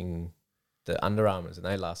was using the Under Armours, and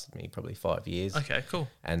they lasted me probably 5 years. Okay, cool.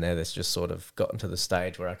 And that's just sort of gotten to the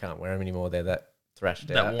stage where I can't wear them anymore. They're that thrashed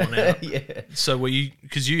That out. worn out. Yeah. So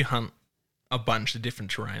because you hunt a bunch of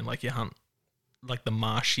different terrain, like you hunt like the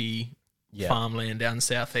marshy farmland down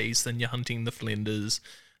southeast, then you're hunting the Flinders,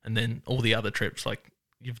 and then all the other trips, like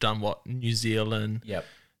you've done New Zealand. Yep.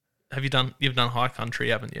 You've done high country,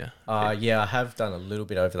 haven't you? Yeah, I have done a little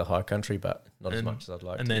bit over the high country, but not as much as I'd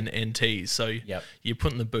like to. And then NTs. So you're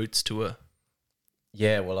putting the boots to a...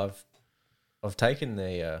 Yeah, well, I've taken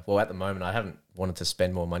the... at the moment, I haven't wanted to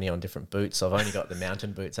spend more money on different boots. I've only got the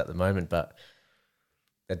mountain boots at the moment, but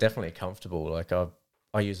they're definitely comfortable. Like,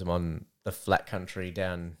 I use them on the flat country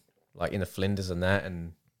down, like in the Flinders and that,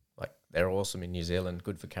 and like they're awesome in New Zealand,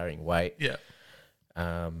 good for carrying weight. Yeah.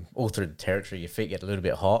 All through the territory, your feet get a little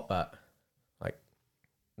bit hot, but like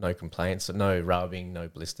no complaints, no rubbing, no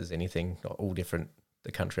blisters, anything. All different.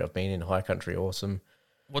 The country I've been in, high country, awesome.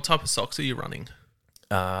 What type of socks are you running?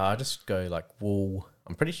 I just go like wool.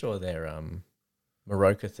 I'm pretty sure they're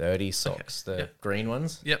Morocco 30 socks, the green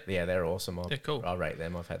ones. Yep. Yeah, they're awesome. Cool. I rate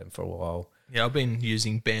them. I've had them for a while. Yeah, I've been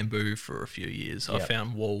using bamboo for a few years. I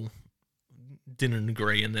found wool, didn't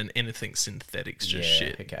agree, and then anything synthetic's just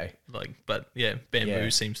shit. Okay.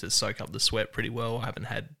 Bamboo seems to soak up the sweat pretty well. I haven't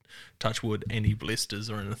had, touch wood, any blisters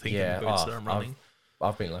or anything in the boots that I'm running.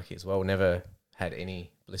 I've been lucky as well. Never had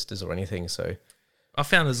any blisters or anything, so... I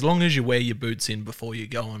found as long as you wear your boots in before you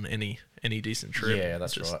go on any decent trip. Yeah,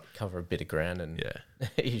 that's right. Cover a bit of ground and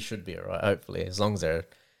you should be all right, hopefully. As long as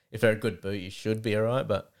if they're a good boot, you should be all right.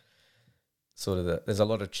 But sort of there's a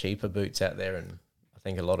lot of cheaper boots out there, and I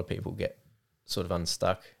think a lot of people get sort of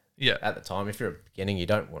unstuck. Yeah. At the time, if you're beginning, you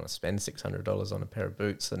don't want to spend $600 on a pair of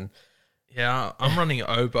boots. And yeah, I'm running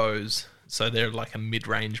Oboes, so they're like a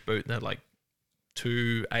mid-range boot. They're like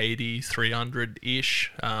 $280,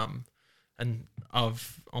 $300-ish. And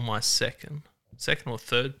I've on my second or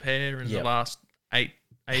third pair in the last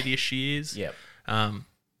 8-ish years. Yep.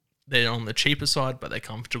 They're on the cheaper side, but they're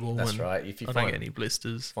comfortable. That's right. If you don't get any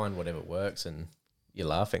blisters, find whatever works, and you're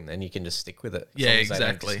laughing, then you can just stick with it. Yeah,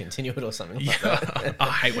 exactly. Discontinue it or something like that. I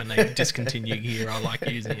hate when they discontinue gear. I like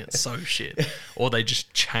using it. So shit. Or they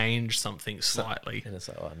just change something slightly, and it's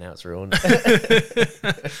like, oh, now it's ruined.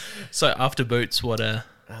 So after boots, what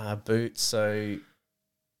boots? So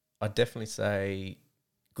I'd definitely say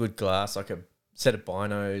good glass, like a set of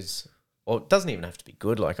binos, or it doesn't even have to be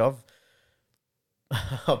good. Like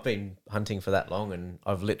I've been hunting for that long, and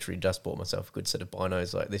I've literally just bought myself a good set of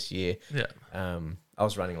binos like this year. Yeah. I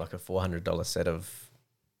was running like a $400 set of,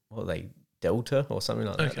 what are they, Delta or something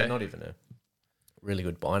like that. Okay. They're not even a really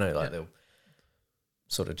good bino. Like they'll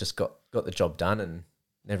sort of just got the job done and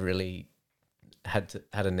never really had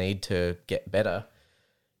a need to get better.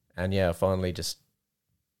 And yeah, I finally just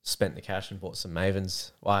spent the cash and bought some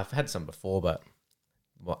Mavens. Well, I've had some before, but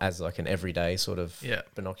as like an everyday sort of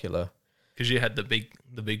binocular. Because you had the big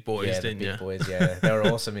boys, didn't you? Yeah, the big boys, yeah. They were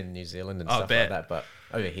awesome in New Zealand and stuff bet. like that. But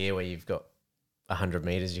over here where you've got 100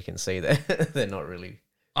 metres, you can see that they're not really...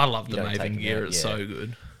 I love the don't take Maven them gear. out, It's so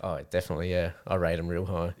good. Oh, definitely, yeah. I rate them real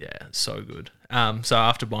high. Yeah, it's so good. So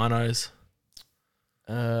after binos,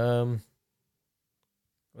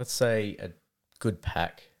 let's say a good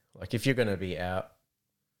pack. Like if you're going to be out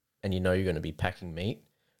and you know you're going to be packing meat,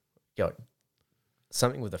 go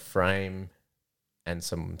something with a frame and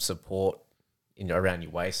some support around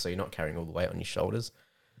your waist, so you're not carrying all the weight on your shoulders.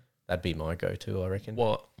 That'd be my go-to, I reckon.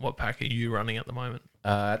 what pack are you running at the moment?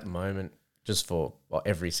 At the moment, just for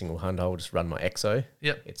every single hunt, I'll just run my EXO.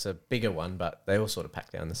 Yep. It's a bigger one, but they all sort of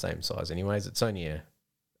pack down the same size anyways. It's only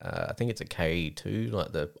I think it's a K2,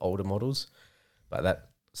 like the older models, but that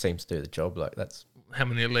seems to do the job. Like that's... How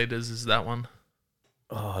many litres is that one?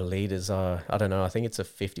 Oh, litres are, I don't know. I think it's a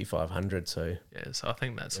 5,500. So Yeah, so I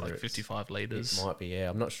think that's like 55 litres. it might be, yeah.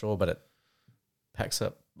 I'm not sure, but it packs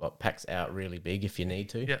out really big if you need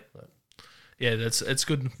to. Yeah. Yeah, it's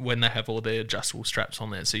good when they have all their adjustable straps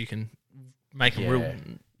on there, so you can make them real.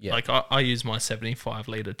 Yeah. Like I use my 75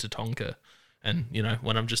 litre Tatonka, and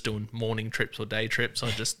when I'm just doing morning trips or day trips,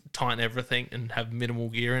 I just tighten everything and have minimal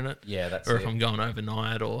gear in it. Yeah, that's or it. if I'm going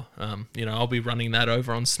overnight, or I'll be running that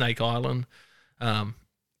over on Snake Island.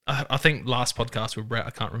 I think last podcast with Brett, I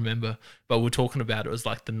can't remember, but we were talking about it was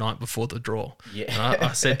like the night before the draw. Yeah. And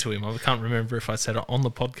I said to him, I can't remember if I said it on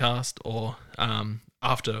the podcast or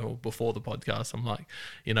after or before the podcast. I'm like,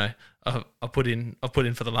 I put in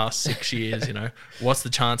for the last 6 years. What's the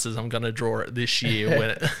chances I'm going to draw it this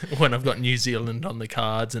year when I've got New Zealand on the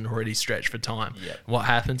cards and already stretched for time? Yeah. What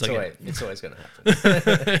happens? It's always going to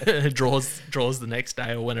happen. draws the next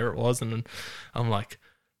day or whenever it was, and I'm like,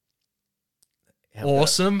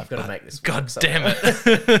 awesome. I've got to make this. God damn it.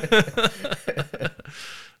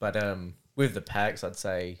 But with the packs, I'd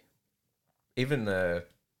say even the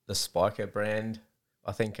Spiker brand,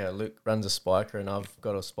 I think Luke runs a Spiker and I've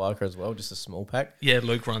got a Spiker as well, just a small pack. Yeah,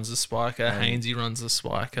 Luke runs a Spiker. Hainsey runs a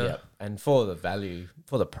Spiker. Yeah, and for the value,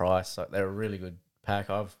 for the price, like they're a really good pack.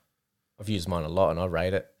 I've used mine a lot and I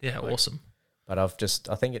rate it. Yeah, awesome. But I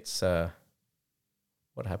think it's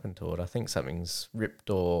what happened to it? I think something's ripped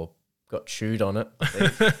or got chewed on it. I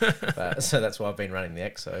think. So that's why I've been running the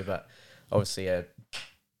EXO. But obviously, you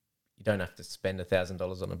don't have to spend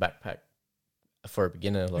 $1,000 on a backpack for a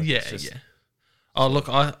beginner. Like, yeah. Oh, look,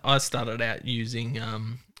 I started out using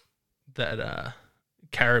that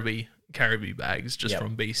Caribou bags just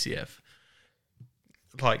from BCF.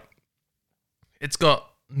 Like, it's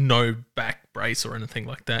got no back brace or anything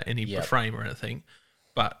like that, any frame or anything,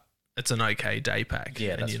 but it's an okay day pack.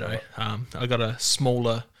 Yeah, and that's right. I got a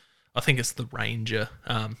smaller, I think it's the Ranger.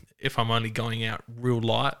 If I'm only going out real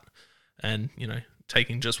light and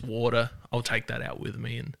taking just water, I'll take that out with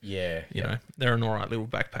me, and they're an alright little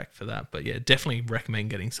backpack for that. But yeah, definitely recommend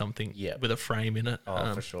getting something with a frame in it.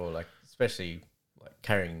 Oh, for sure. Like especially like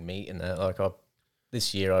carrying meat and that. Like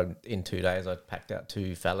this year, in 2 days, I packed out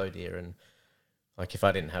 2 fallow deer, and like if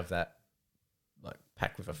I didn't have that like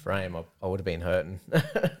pack with a frame, I would have been hurting.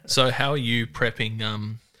 So how are you prepping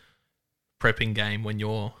game when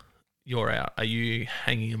you're out? Are you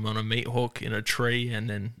hanging them on a meat hook in a tree and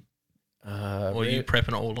then? Or are you prepping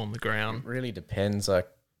it all on the ground? It really depends. Like,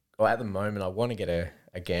 at the moment, I want to get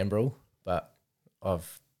a gambrel, but I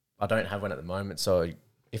don't have one at the moment. So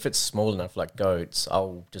if it's small enough, like goats,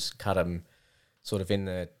 I'll just cut them sort of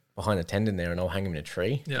behind the tendon there, and I'll hang them in a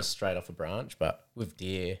tree, just straight off a branch. But with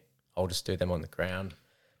deer, I'll just do them on the ground.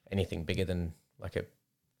 Anything bigger than like a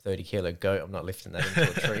 30-kilo goat, I'm not lifting that into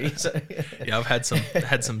a tree. So yeah, I've had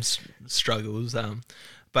some struggles.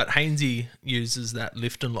 But Hainsey uses that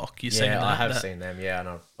lift and lock. You've seen that? I have seen them. Yeah, and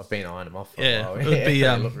I've been eyeing them off for a while. It would be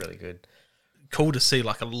they look really good. Cool to see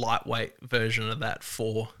like a lightweight version of that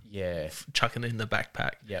for chucking in the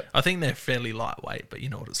backpack. Yep. I think they're fairly lightweight, but you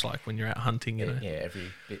know what it's like when you're out hunting. Yeah, every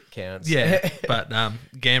bit counts. Yeah, but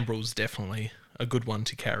Gambrel's definitely a good one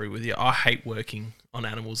to carry with you. I hate working on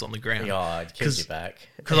animals on the ground. Yeah, it kills your back.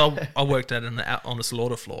 Because I worked on a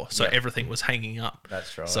slaughter floor, so everything was hanging up.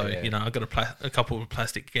 That's right. So, I got a couple of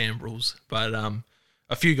plastic gambrels, but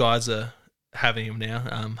a few guys are having them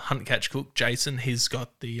now. Hunt Catch Cook, Jason, he's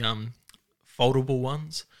got the foldable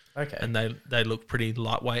ones. Okay. And they look pretty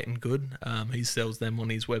lightweight and good. He sells them on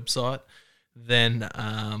his website. Then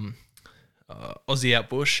Aussie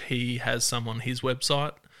Outbush, he has some on his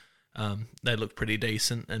website. They look pretty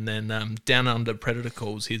decent. And then Down Under Predator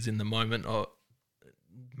Calls, he's in the moment of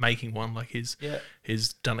making one. Like he's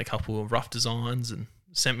done a couple of rough designs and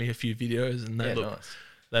sent me a few videos, and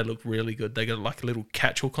they look really good. They got like a little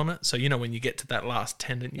catch hook on it. So, when you get to that last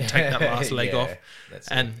tendon, you take that last leg off,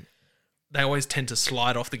 and they always tend to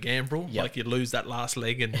slide off the gambrel. Yep. Like you lose that last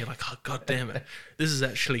leg and you're like, oh, God damn it. This has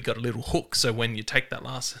actually got a little hook. So when you take that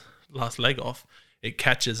last leg off, it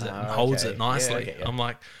catches it and holds it nicely. I'm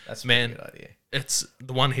like, that's man, a good idea. It's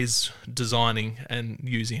the one he's designing and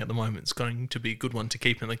using at the moment. It's going to be a good one to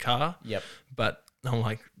keep in the car. Yep. But I'm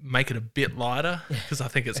like, make it a bit lighter because I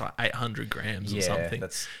think it's like 800 grams or something.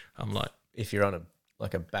 I'm like, if you're on a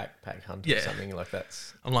backpack hunt or something like that.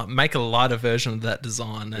 I'm like, make a lighter version of that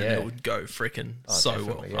design and it would go freaking so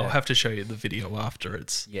well. Yeah. I'll have to show you the video after.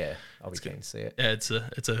 I'll be keen to see it. Yeah, it's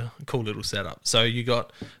a cool little setup. So you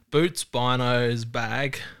got boots, binos,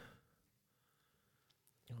 bag.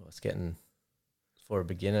 Oh, for a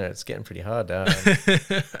beginner, it's getting pretty hard.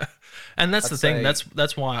 And that's the thing.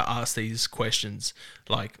 That's why I ask these questions.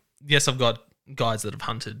 Like, yes, I've got guys that have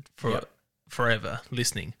hunted for forever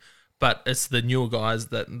listening. But it's the newer guys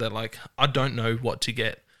that they're like, I don't know what to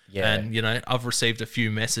get. Yeah. And, I've received a few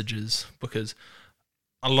messages because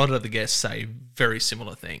a lot of the guests say very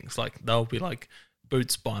similar things. Like, they'll be like,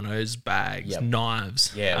 boots, binos, bags,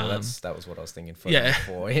 knives. Yeah, that was what I was thinking before.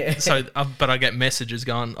 Yeah. So, but I get messages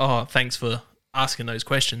going, oh, thanks for asking those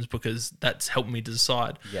questions because that's helped me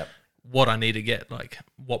decide what I need to get, like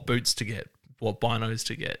what boots to get, what binos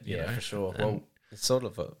to get. You know? For sure. Well, it's sort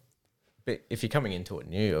of but if you're coming into it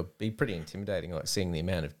new, it'll be pretty intimidating, like seeing the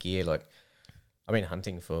amount of gear. Like, I've been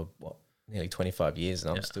hunting for nearly 25 years,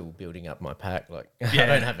 and I'm still building up my pack. Like, I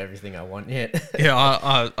don't have everything I want yet.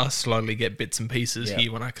 I slowly get bits and pieces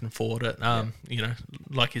here when I can afford it.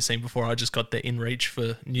 Like you've seen before, I just got the InReach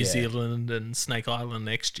for New Zealand and Snake Island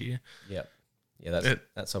next year. Yep. Yeah,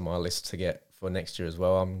 that's on my list to get for next year as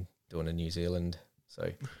well. I'm doing a New Zealand,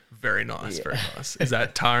 so very nice, very nice. Is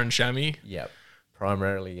that tar and chamois? Yep.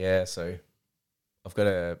 Primarily, yeah. So I've got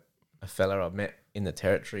a fella I've met in the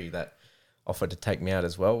territory that offered to take me out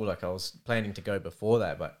as well. Like, I was planning to go before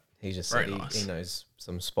that, but he just said he knows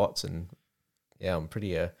some spots, and I'm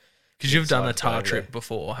pretty because you've done a tar trip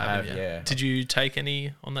before, haven't you? Yeah. Did you take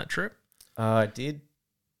any on that trip? I did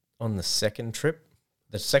on the second trip.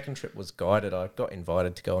 The second trip was guided. I got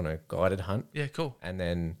invited to go on a guided hunt. Yeah, cool. And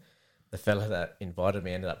then the fella that invited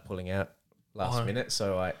me ended up pulling out last minute,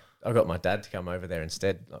 so I got my dad to come over there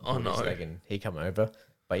instead. And he come over.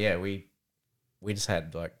 But yeah, we just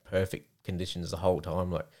had like perfect conditions the whole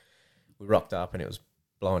time. Like, we rocked up and it was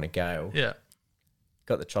blowing a gale. Yeah.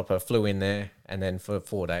 Got the chopper, flew in there, and then for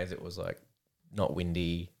 4 days it was like not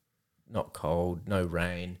windy, not cold, no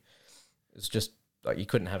rain. It was just like you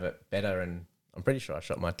couldn't have it better. And I'm pretty sure I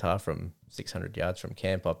shot my tar from 600 yards from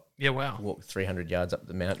camp. I walked 300 yards up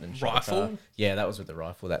the mountain and shot rifle. Yeah, that was with the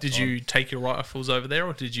rifle. Did you take your rifles over there,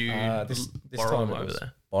 or did you this borrow time them over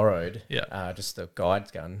there? Borrowed. Yeah. Just the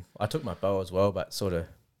guide's gun. I took my bow as well, but sort of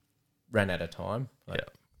ran out of time.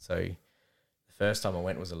 So the first time I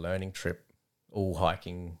went was a learning trip, all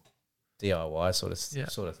hiking, DIY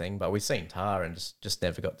sort of thing. But we've seen tar and just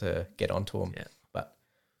never got to get onto them. Yeah.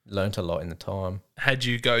 Learned a lot in the time. Had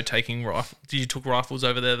you go taking Did you took rifles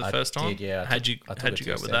over there the first time? I did, yeah. How'd you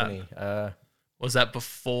go with that? Was that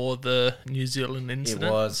before the New Zealand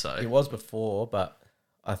incident? It was before, but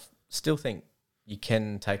I still think you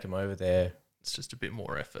can take them over there. It's just a bit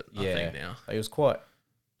more effort, I think, now.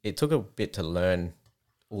 It took a bit to learn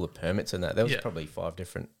all the permits and that. There was probably 5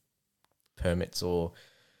 different permits or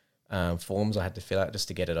forms I had to fill out just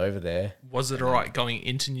to get it over there. Was it all right going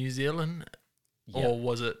into New Zealand? Yep. Or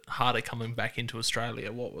was it harder coming back into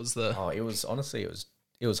Australia? What was the... Oh, it was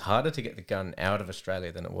harder to get the gun out of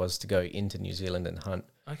Australia than it was to go into New Zealand and hunt.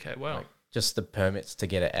 Okay, wow. Like, just the permits to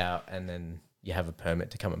get it out, and then you have a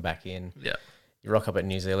permit to come back in. Yeah. You rock up at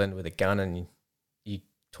New Zealand with a gun and you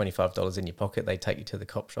 $25 in your pocket. They take you to the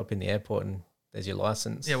cop shop in the airport and there's your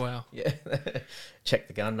license. Yeah, wow. Yeah. Check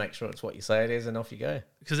the gun, make sure it's what you say it is, and off you go.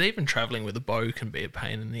 Because even travelling with a bow can be a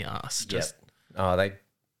pain in the ass.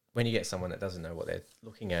 When you get someone that doesn't know what they're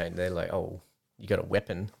looking at, and they're like, "Oh, you got a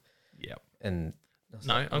weapon." Yeah. And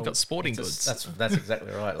I've got sporting goods. That's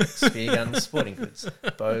exactly right. Like spear guns, sporting goods,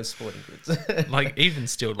 bows, sporting goods. Like, even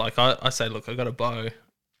still, like I say, look, I got a bow.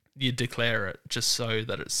 You declare it just so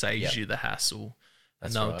that it saves you the hassle,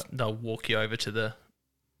 and they'll walk you over to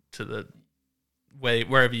the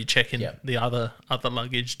wherever you check in Yep. the other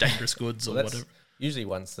luggage, dangerous goods or that's whatever. usually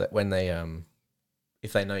ones that when they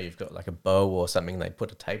if they know you've got like a bow or something, they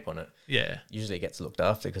put a tape on it. Yeah, Usually it gets looked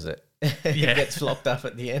after because it Yeah. it gets locked up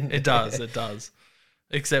at the end. it does.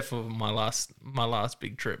 Except for my last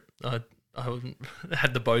big trip, I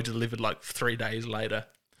had the bow delivered like 3 days later.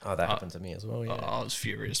 Oh, that happened to me as well. Yeah. I was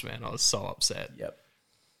furious, man. I was so upset. Yep.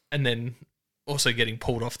 And then also getting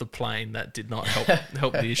pulled off the plane, that did not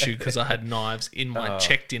help the issue because I had knives in my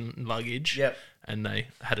checked in luggage. Yep. And they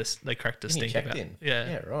cracked a And you stink checked about in. Yeah.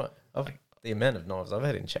 Yeah, right. The amount of knives I've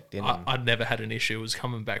had in checked in. I'd never had an issue. It was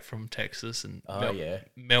coming back from Texas and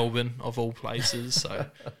Melbourne of all places. So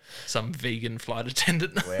some vegan flight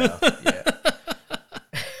attendant. Wow. Yeah.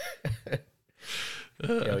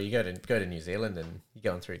 Well, you go to New Zealand and you're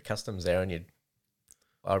going through customs there, and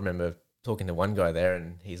I remember talking to one guy there,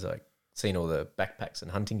 and he's like seen all the backpacks and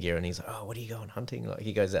hunting gear, and he's like, "Oh, what are you going hunting?" Like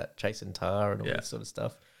he goes out chasing tar and all this sort of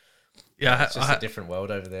stuff. Yeah, it's just a different world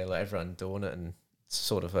over there. Like everyone doing it, and it's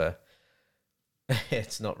sort of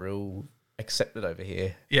it's not real accepted over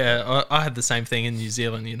here. Yeah, I had the same thing in New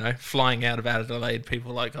Zealand, flying out of Adelaide, people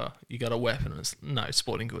were like, oh, you got a weapon? It's, no,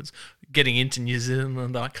 sporting goods. Getting into New Zealand,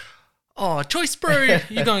 and they're like, oh, choice bro,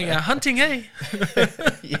 you're going out hunting, eh?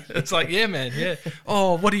 It's like, yeah, man, yeah.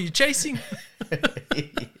 Oh, what are you chasing?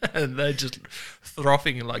 And they're just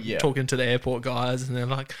frothing and like talking to the airport guys, and they're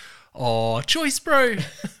like, oh, choice bro.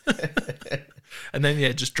 And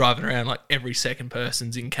then, just driving around like every second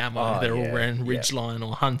person's in camo. They're all wearing Ridgeline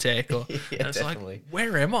or Huntec. And it's definitely. like,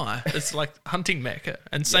 where am I? It's like hunting mecca.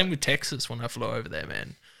 And same with Texas when I flew over there,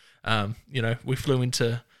 man. We flew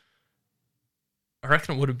into, I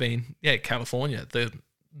reckon it would have been, California.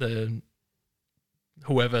 The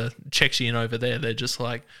whoever checks you in over there, they're just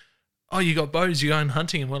like, oh, you got bows, you're going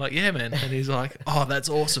hunting? And we're like, yeah, man. And he's like, oh, that's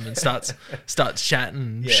awesome. And starts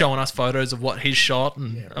chatting, showing us photos of what he's shot.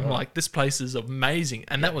 And I'm like, this place is amazing.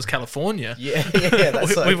 And that was California. Yeah.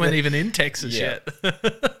 That's we weren't even in Texas yet.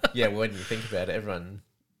 Yeah, when you think about it, everyone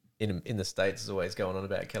in the States is always going on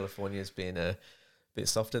about California as being a bit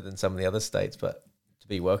softer than some of the other states, but to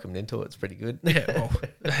be welcomed into it's pretty good. Yeah, well,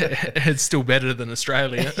 it's still better than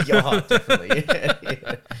Australia. Yeah, definitely.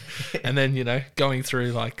 Yeah. And then, going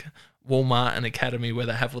through like Walmart and Academy where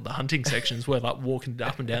they have all the hunting sections, we're like walking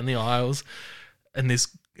up and down the aisles, and this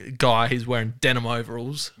guy, he's wearing denim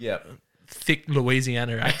overalls, thick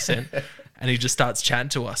Louisiana accent, and he just starts chatting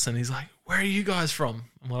to us, and he's like, where are you guys from?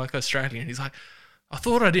 And we're like, Australian. And he's like, I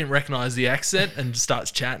thought I didn't recognize the accent, and starts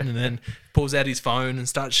chatting, and then pulls out his phone and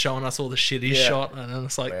starts showing us all the shit he's shot. And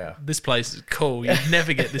it's like, this place is cool. You'd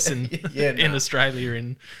never get this in in Australia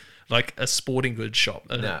in like a sporting goods shop.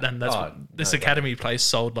 And that's what this Academy place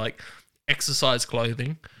sold, like exercise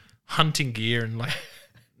clothing, hunting gear, and like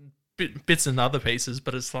bits and other pieces.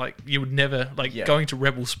 But it's like you would never going to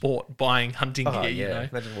Rebel Sport buying hunting gear. You know?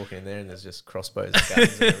 Imagine walking in there and there's just crossbows and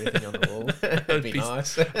guns and everything on the wall. It'd be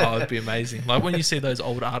nice. It'd be amazing. Like when you see those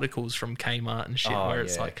old articles from Kmart and shit, where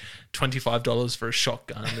it's like $25 for a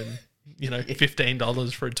shotgun and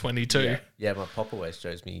 $15 for a 22. Yeah, my pop always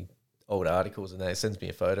shows me old articles and they sends me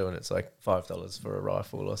a photo and it's like $5 for a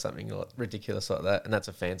rifle or something like ridiculous like that, and that's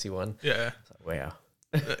a fancy one. Yeah. Like, wow.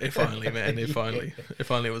 If only, man. If only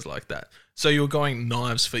it was like that. So you're going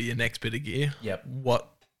knives for your next bit of gear. Yep. What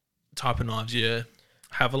type of knives? You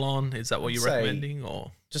Havalon? Is that what you're recommending?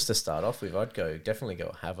 Or just to start off with, I'd definitely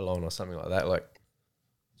go Havalon or something like that. Like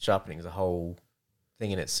sharpening is a whole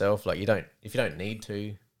thing in itself. Like if you don't need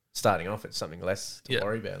to, starting off, it's something less to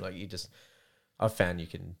worry about. Like I've found you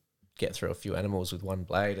can get through a few animals with one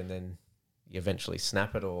blade and then you eventually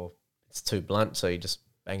snap it, or it's too blunt, so you just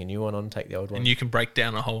bang a new one on, take the old one. And you can break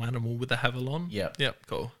down a whole animal with a Havalon? Yep,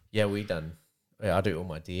 cool. Yeah, I do all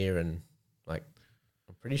my deer, and like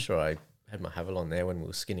I'm pretty sure I had my Havalon there when we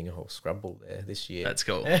were skinning a whole scrub bull there this year. That's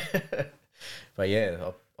cool. But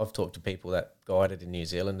yeah, I've talked to people that guided in New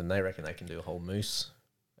Zealand and they reckon they can do a whole moose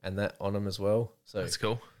and that on them as well. So that's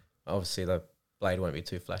cool. Obviously the blade won't be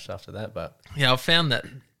too flash after that, but yeah, I've found that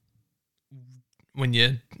when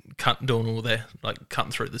you're doing all that, like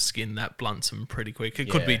cutting through the skin, that blunts them pretty quick. It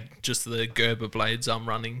could be just the Gerber blades I'm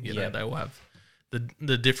running. You know, they will have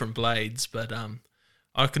the different blades, but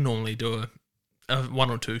I can normally do a one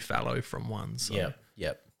or two fallow from one. So.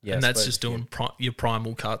 Yep. Yeah, and that's just doing your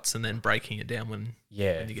primal cuts and then breaking it down when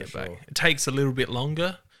you get back. It takes a little bit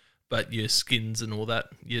longer, but your skins and all that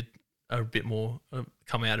are a bit more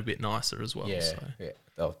come out a bit nicer as well.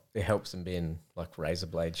 It helps them being like razor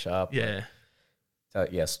blade sharp. Yeah. So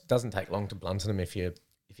yes, it doesn't take long to blunten them if you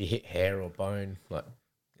hit hair or bone. Like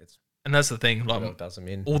And that's the thing, like Well, does them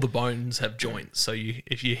in. all the bones have joints, so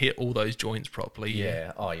if you hit all those joints properly,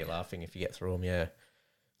 Yeah. Oh, you're laughing if you get through them. Yeah.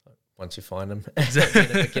 Once you find them,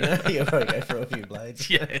 Exactly. you'll probably go for a few blades.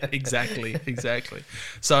 Yeah, exactly.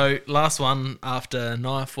 So last one after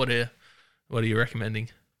knife, what are you recommending?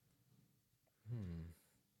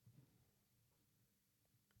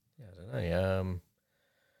 Yeah, I don't know.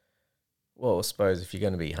 Well, I suppose if you're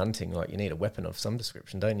going to be hunting, like you need a weapon of some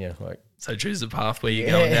description, don't you? Like, So choose the path where you're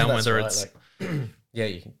going down, that's whether right, it's like, yeah,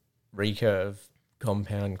 you can recurve,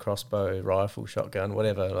 compound, crossbow, rifle, shotgun,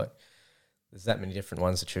 whatever. Like, there's that many different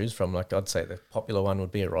ones to choose from. Like, I'd say the popular one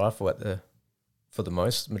would be a rifle for the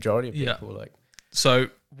majority of people. Like, so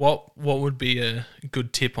what would be a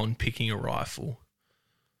good tip on picking a rifle?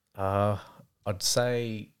 I'd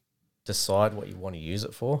say decide what you want to use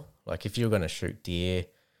it for. Like, if you're going to shoot deer,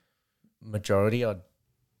 majority, I'd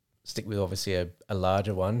stick with obviously a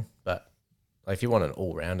larger one. But like, if you want an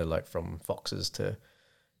all-rounder, like from foxes to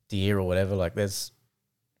deer or whatever, like there's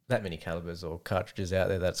that many calibers or cartridges out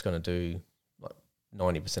there that's going to do like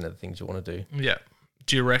 90% of the things you want to do. Yeah.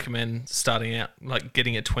 Do you recommend starting out, like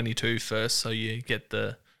getting a 22 first so you get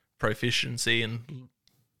the proficiency and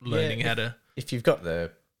learning how to... If you've got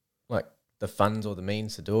the funds or the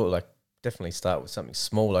means to do it, like definitely start with something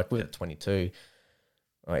small. Like with a 22,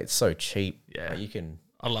 like, it's so cheap. Yeah. Like, you can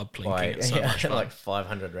I love plinking buy it so much fun. like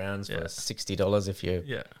 500 rounds for $60 if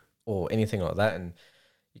you or anything like that, and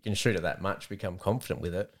you can shoot it that much, become confident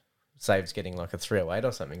with it. Saves getting like a 308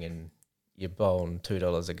 or something, and you're bowling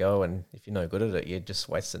 $2 a go, and if you're no good at it, you're just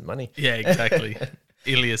wasting money. Yeah, exactly.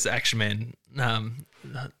 Ilias Action Man,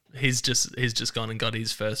 he's just gone and got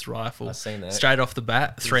his first rifle. I've seen that. Straight off the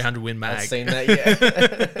bat, 300 win mag. I've seen that,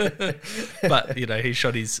 yeah. But, he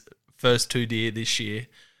shot his first 2 deer this year.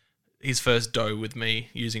 His first doe with me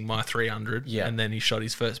using my 300, and then he shot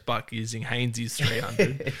his first buck using Haines's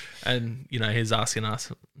 300. And, he's asking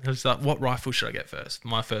us, he was like, what rifle should I get first?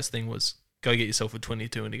 My first thing was, go get yourself a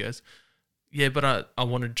 22. And he goes, yeah, but I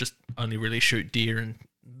want to just only really shoot deer and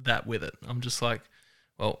that with it. I'm just like,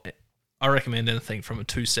 well, I recommend anything from a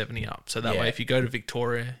 270 up. So that way, if you go to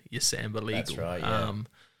Victoria, you're Samba legal. That's right, yeah.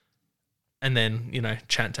 And then,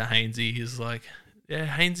 chat to Hainesy, he's like, yeah,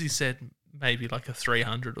 Hainesy said maybe like a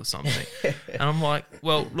 300 or something. And I'm like,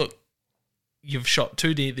 well, look, you've shot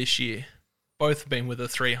 2 deer this year. Both have been with a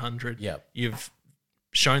 300. Yep. You've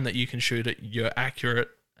shown that you can shoot it. You're accurate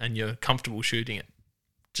and you're comfortable shooting it.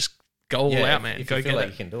 Just go all out, man. If go you feel get like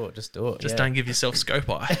it. you can do it, just do it. Just don't give yourself scope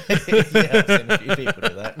eye. Yeah, I've seen a few people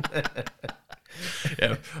do that.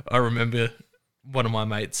 Yeah, I remember one of my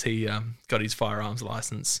mates, he got his firearms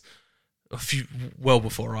license well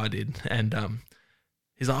before I did, and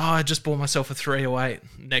he's like, I just bought myself a 308.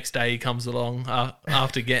 Next day he comes along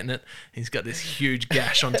after getting it, he's got this huge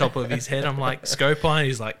gash on top of his head. I'm like, scope eye?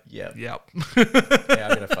 He's like, yep. Yeah, I've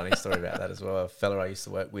got a funny story about that as well. A fella I used to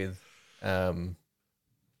work with,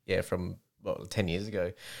 from 10 years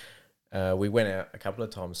ago, we went out a couple of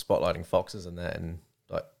times spotlighting foxes and that, and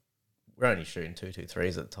like we're only shooting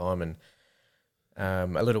 223s at the time, and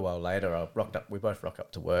a little while later we both rock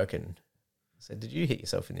up to work and said, did you hit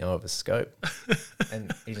yourself in the eye with a scope?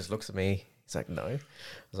 And he just looks at me, he's like, no. I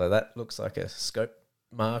was like, that looks like a scope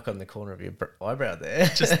mark on the corner of your eyebrow there.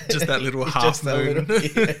 Just that little half moon.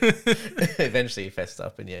 Eventually he fessed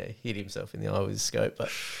up and hit himself in the eye with his scope.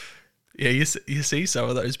 But yeah, you see some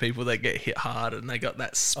of those people that get hit hard and they got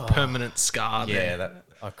that permanent scar there. Yeah,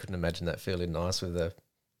 I couldn't imagine that feeling nice with a...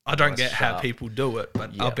 I don't get how people do it,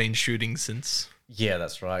 but I've been shooting since... Yeah,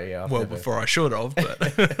 that's right. Yeah, before I should have,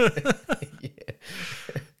 but yeah.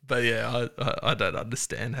 But yeah, I don't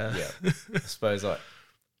understand how. Yeah, I suppose I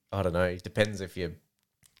don't know. It depends if you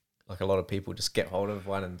like a lot of people just get hold of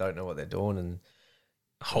one and don't know what they're doing and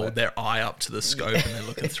hold their eye up to the scope and they're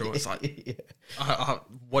looking through. It's like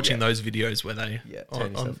watching those videos where they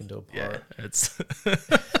turn yourself into a pirate. Yeah,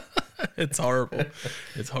 it's horrible.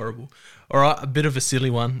 It's horrible. All right, a bit of a silly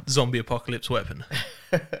one. Zombie apocalypse weapon.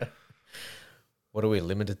 What are we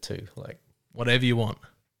limited to? Like whatever you want.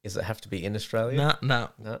 Does it have to be in Australia? No.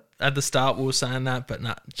 At the start we were saying that, but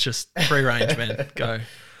just free range, man. Go.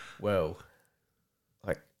 Well,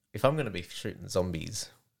 like if I'm going to be shooting zombies,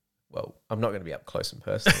 well, I'm not going to be up close and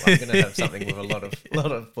personal. I'm going to have something with a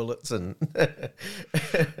lot of bullets and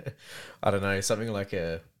I don't know, something like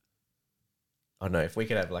I don't know, if we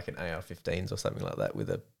could have like an AR-15s or something like that with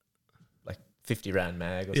a 50 round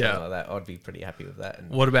mag or something like that, I'd be pretty happy with that.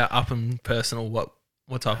 And what about up and personal? What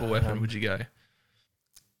type of weapon would you go?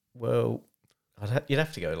 Well, you'd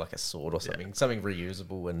have to go like a sword or something, something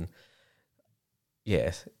reusable, and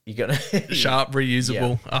you're gonna sharp,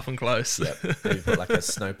 reusable, up and close. Yep. Maybe put like a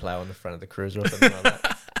snowplow on the front of the cruiser or something like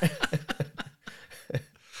that.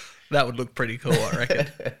 That would look pretty cool, I reckon.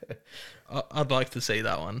 I'd like to see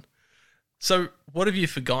that one. So, what have you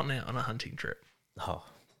forgotten out on a hunting trip? Oh,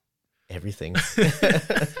 everything.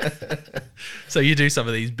 So you do some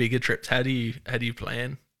of these bigger trips. How do you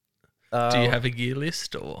plan? Do you have a gear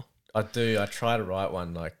list or? I do. I try to write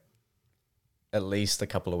one like at least a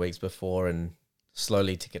couple of weeks before and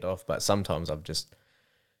slowly tick it off. But sometimes I've just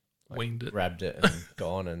Winged it. grabbed it and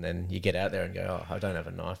gone, and then you get out there and go, oh, I don't have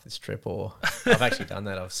a knife this trip. Or I've actually done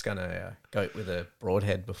that. I've skun a goat with a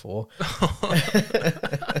broadhead before.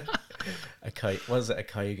 A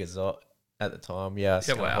Cayuga Zot at the time. Yeah,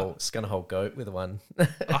 skun a whole goat with one.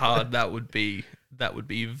 That would be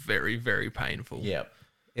very, very painful. Yeah,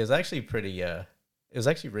 it was actually pretty. It was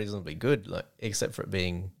actually reasonably good, like except for it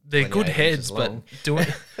being. They're good heads, but doing.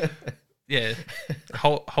 Yeah,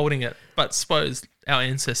 holding it. But suppose our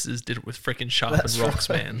ancestors did it with freaking sharpened rocks,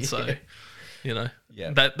 man. Yeah. So,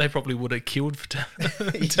 that they probably would have killed to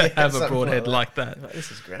have a broadhead like that.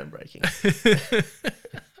 This is groundbreaking.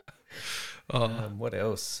 What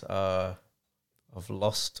else? I've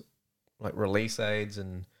lost like release aids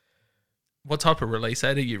and. What type of release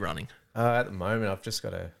aid are you running? At the moment, I've just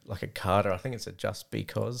got a Carter. I think it's a Just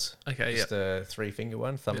Because. Okay, just a 3-finger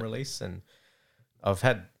one, thumb release, and I've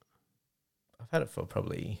had it for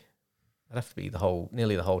probably. I'd have to be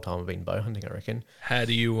nearly the whole time I've been bow hunting, I reckon. How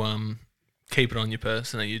do you keep it on your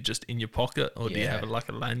person? Are you just in your pocket, or do you have like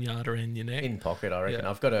a lanyard around your neck? In pocket, I reckon. Yeah.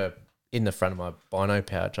 I've got in the front of my bino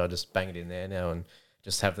pouch. I just bang it in there now and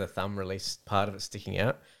just have the thumb release part of it sticking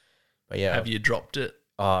out. But yeah, have you dropped it?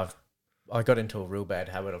 I got into a real bad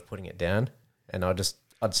habit of putting it down, and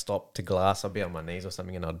I'd stop to glass. I'd be on my knees or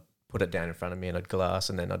something, and I'd put it down in front of me, and I'd glass,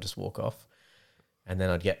 and then I'd just walk off, and then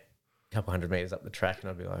I'd get a couple hundred meters up the track, and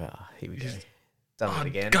I'd be like, here we go. Done it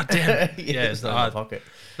again. God damn it. It's not in my pocket.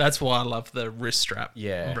 That's why I love the wrist strap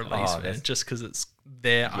release, man. Just because it's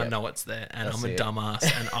there, I know it's there, and I'm a dumbass,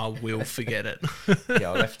 and I will forget it.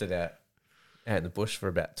 I left it out in the bush for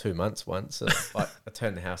about 2 months once. So I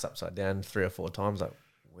turned the house upside down 3 or 4 times, like,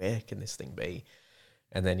 where can this thing be?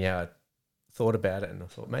 And then, I thought about it, and I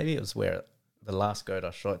thought maybe it was where the last goat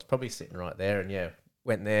I shot. It's probably sitting right there, and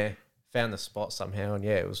went there, found the spot somehow, and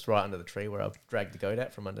it was right under the tree where I dragged the goat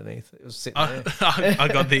out from underneath. It was sitting there. I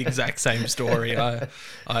got the exact same story.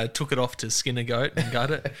 I took it off to skin a goat and gut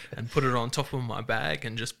it and put it on top of my bag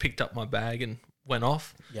and just picked up my bag and went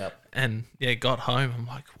off. Yep. And got home. I'm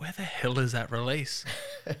like, where the hell is that release?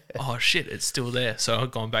 Oh shit, it's still there. So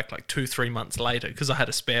I'd gone back like 2-3 months later because I had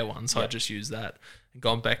a spare one, so I just used that. And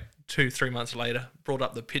gone back 2-3 months later, brought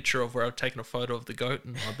up the picture of where I'd taken a photo of the goat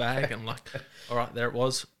in my bag, and like, all right, there it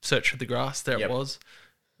was. Search for the grass, there it was.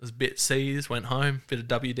 It was a bit seized, went home, bit of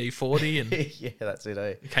WD-40, and yeah, that's it.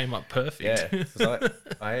 It came up perfect. Yeah, so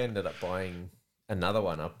I ended up buying another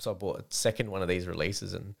one up. So I bought a second one of these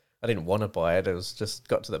releases, and I didn't want to buy it. It was just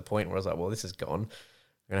got to the point where I was like, well, this is gone. I'm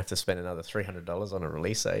going to have to spend another $300 on a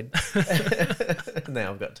release aid.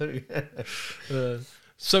 Now I've got 2.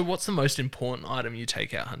 So what's the most important item you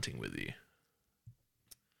take out hunting with you?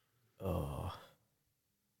 Oh,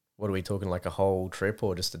 what are we talking, like a whole trip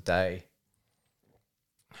or just a day?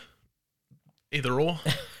 Either or.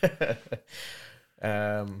 It's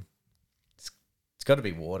got to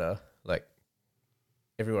be water. Like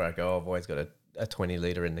everywhere I go, I've always got a 20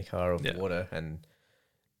 litre in the car of water, and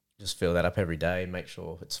just fill that up every day and make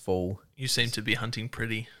sure it's full. You seem to be hunting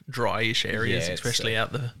pretty dryish areas, especially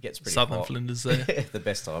out the southern hot. Flinders there. The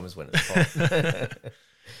best time is when it's hot.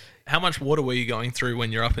 How much water were you going through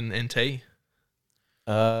when you're up in NT?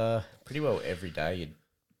 Pretty well every day. You'd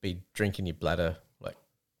be drinking your bladder. Like,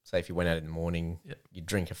 say if you went out in the morning, you'd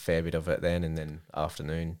drink a fair bit of it then, and then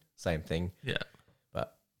afternoon, same thing. Yeah.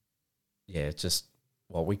 But it's just,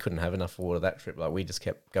 we couldn't have enough water that trip. Like, we just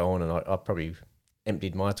kept going, and I probably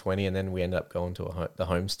emptied my 20, and then we ended up going to the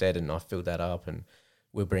homestead, and I filled that up, and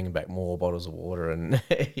we're bringing back more bottles of water, and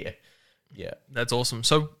yeah. That's awesome.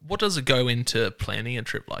 So what does it go into planning a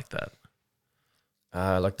trip like that?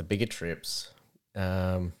 Like the bigger trips,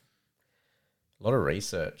 a lot of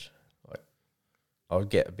research. Like, I would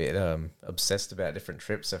get a bit obsessed about different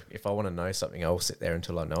trips. If I want to know something, I'll sit there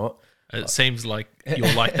until I know it. It seems like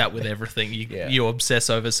you're like that with everything. You obsess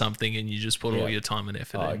over something, and you just put all your time and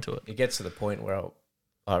effort into it. It gets to the point where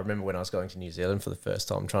I remember when I was going to New Zealand for the first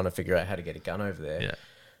time, trying to figure out how to get a gun over there. Yeah.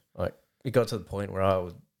 Like, it got to the point where I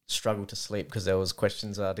would struggle to sleep because there was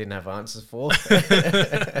questions I didn't have answers for.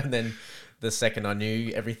 And then the second I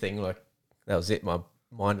knew everything, like, that was it. My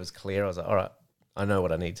mind was clear. I was like, all right, I know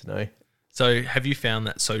what I need to know. So have you found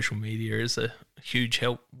that social media is a huge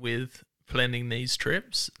help with planning these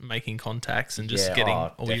trips, making contacts and just Yeah, getting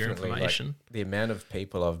all your definitely. information? Like, the amount of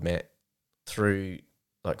people I've met through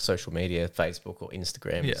like social media, Facebook or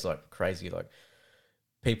Instagram is like crazy. Like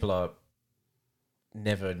people I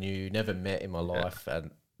never knew, never met in my life,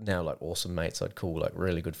 and now like awesome mates I'd call like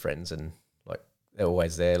really good friends, and like they're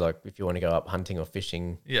always there. Like if you want to go up hunting or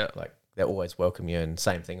fishing, like they always welcome you. And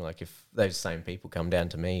same thing, like if those same people come down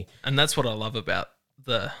to me. And that's what I love about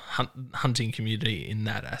the hunting community in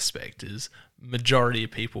that aspect is majority of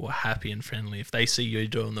people are happy and friendly. If they see you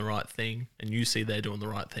doing the right thing and you see they're doing the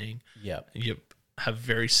right thing, you have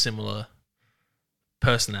very similar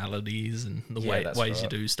personalities and the ways you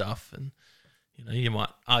do stuff. And you know, you might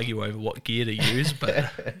argue over what gear to use,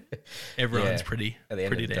 but everyone's pretty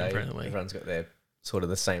damn friendly. Everyone's got their sort of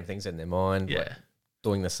the same things in their mind, like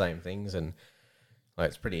doing the same things, and like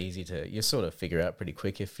it's pretty easy to you sort of figure out pretty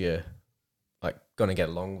quick if you're like going to get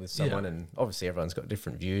along with someone. And obviously everyone's got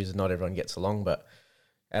different views and not everyone gets along, but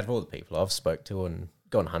out of all the people I've spoke to and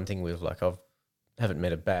gone hunting with, like haven't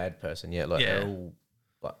met a bad person yet. Like they're all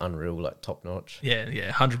like unreal, like top notch. Yeah,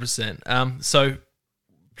 100%. So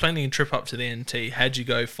planning a trip up to the NT, how'd you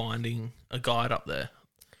go finding a guide up there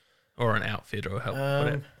or an outfit or help?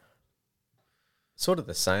 Whatever? Sort of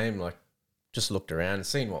the same, like just looked around,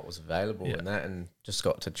 seen what was available and that, and just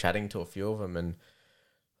got to chatting to a few of them. And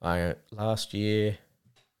last year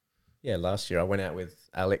I went out with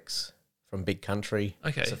Alex from Big Country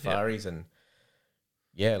Safaris, and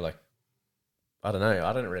like I don't know,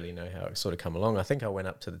 I don't really know how it sort of come along. I think I went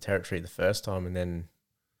up to the territory the first time, and then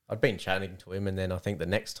I'd been chatting to him, and then I think the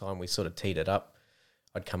next time we sort of teed it up,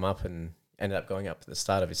 I'd come up and ended up going up at the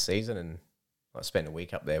start of his season, and I spent a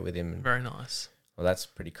week up there with him. Very nice. Well, that's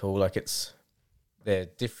pretty cool. Like they're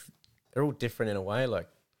all different in a way. Like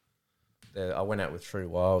I went out with True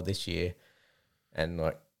Wild this year, and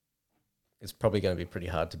like it's probably going to be pretty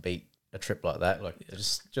hard to beat a trip like that. Like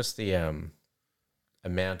just the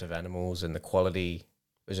amount of animals and the quality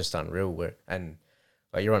was just unreal. And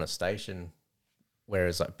like you're on a station,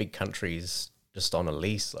 whereas like Big Country is just on a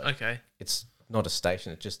lease. Like it's not a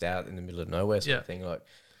station; it's just out in the middle of nowhere sort of thing. Like,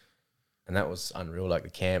 and that was unreal. Like the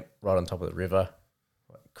camp right on top of the river,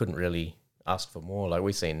 like, couldn't really ask for more. Like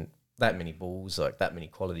we've seen that many bulls, like that many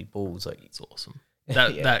quality bulls. Like it's awesome.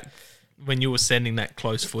 That when you were sending that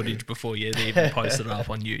close footage before you even posted it up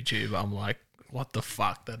on YouTube, I'm like, what the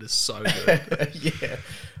fuck? That is so good.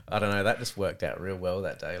 I don't know. That just worked out real well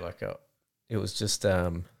that day. Like it was just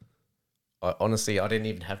honestly, I didn't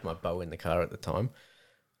even have my bow in the car at the time.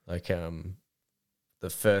 Like the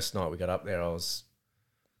first night we got up there, I was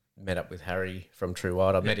met up with Harry from True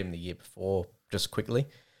Wild. I met him the year before, just quickly.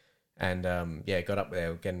 And got up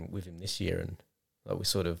there again with him this year, and like we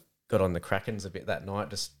sort of got on the Krakens a bit that night,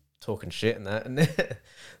 just talking shit and that. And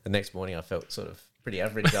the next morning, I felt sort of pretty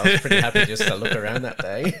average. I was pretty happy just to look around that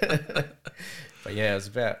day. But yeah, I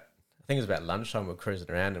think it was about lunchtime. We were cruising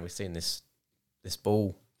around, and we seen this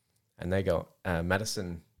bull, and they got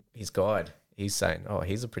Madison, his guide. He's saying, "Oh,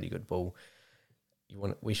 he's a pretty good bull.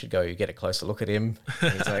 We should go get a closer look at him."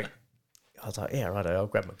 And he's like, "I was like, yeah, right. I'll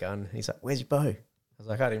grab my gun." He's like, "Where's your bow?" I was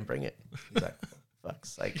like, "I didn't bring it." He's like, "Fuck's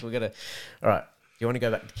sake, all right, you want to go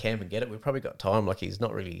back to camp and get it? We've probably got time." Like he's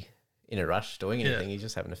not really in a rush doing anything. He's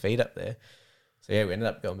just having a feed up there. So yeah, we ended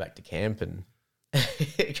up going back to camp and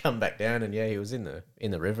come back down, and he was in the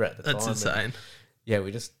river at the time. That's insane. And,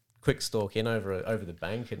 we just quick stalk in over the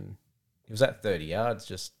bank, and he was at 30 yards,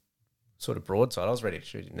 just sort of broadside. I was ready to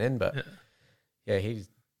shoot him then, but he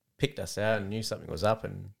picked us out and knew something was up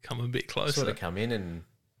and come a bit closer. Sort of come in and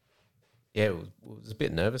was a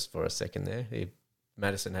bit nervous for a second there.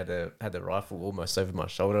 Madison had the rifle almost over my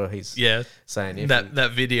shoulder. He's saying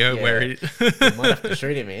that video where he we might have to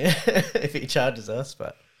shoot him here if he charges us.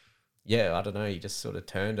 But I don't know. He just sort of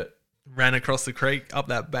turned it, ran across the creek up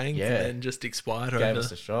that bank, and then just expired. Gave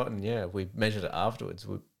us a shot, and we measured it afterwards.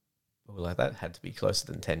 We were like, that had to be closer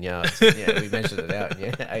than 10 yards. We measured it out,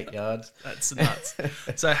 and 8 yards. That's nuts.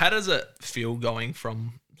 So how does it feel going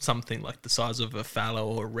from something like the size of a fallow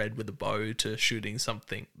or a red with a bow to shooting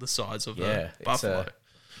something the size of a buffalo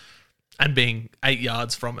and being 8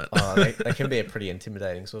 yards from it? They can be a pretty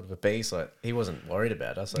intimidating sort of a beast. Like he wasn't worried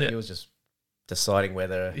about us. Like he was just deciding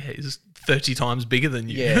whether he's 30 times bigger than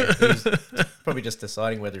you. He was probably just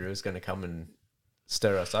deciding whether he was going to come and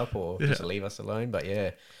stir us up or just leave us alone. But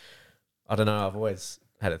I don't know. I've always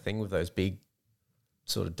had a thing with those big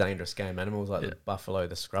sort of dangerous game animals like the buffalo.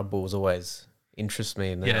 The scrub bulls always interest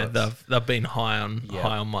me. And they've been high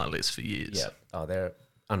on my list for years. Yeah. Oh, they're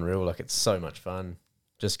unreal. Like it's so much fun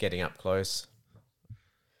just getting up close.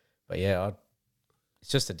 But it's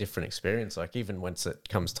just a different experience. Like even once it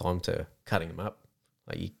comes time to cutting them up,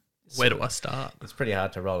 like Where do I start? It's pretty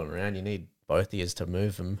hard to roll them around. You need both ears to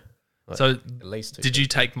move them. Like, So at least two. did you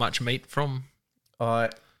take much meat from? I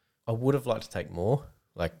would have liked to take more.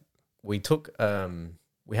 Like we took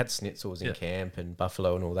we had schnitzels in camp and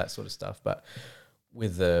buffalo and all that sort of stuff, but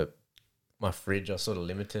with my fridge, I was sort of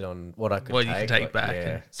limited on what I could take. You can take like, back. Yeah.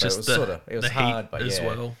 And So just it was hard, but as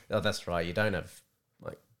well. Oh, that's right. You don't have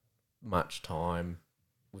like much time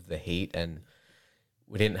with the heat, and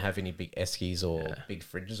we didn't have any big eskies or big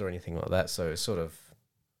fridges or anything like that. So it's sort of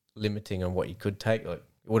limiting on what you could take. Like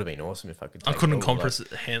it would have been awesome if I could. I Take couldn't all,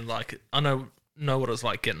 comprehend like I know what it's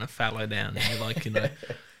like getting a fallow down. And you're like,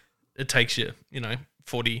 it takes you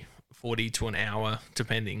 40 to an hour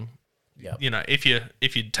depending. Yep. If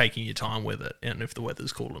you're taking your time with it and if the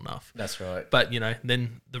weather's cool enough. That's right. But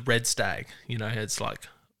then the red stag, it's like,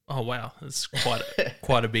 oh wow, it's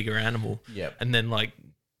quite a bigger animal. Yep. And then like,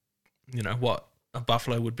 what a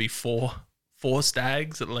buffalo would be four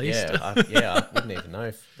stags at least. I wouldn't even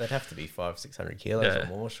know. They'd have to be 500-600 kilos or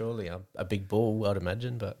more, surely. A big bull, I'd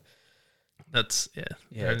imagine, but that's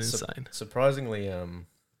they're insane. Surprisingly,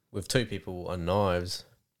 with two people on knives,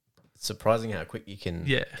 it's surprising how quick you can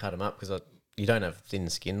cut them up because you don't have thin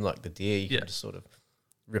skin like the deer. You can just sort of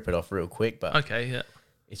rip it off real quick. But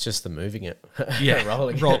it's just the moving it,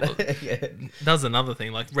 rolling it. That's another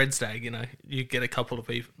thing. Like red stag, you get a couple of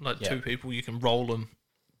people, like two people, you can roll them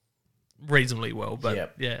reasonably well.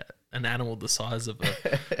 But an animal the size of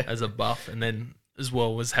as a buff, and then as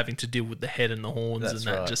well as having to deal with the head and the horns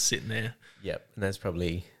just sitting there. Yep, and that's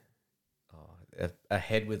probably a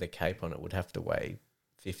head with a cape on it would have to weigh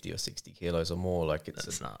 50 or 60 kilos or more. Like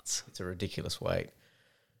that's nuts. It's a ridiculous weight.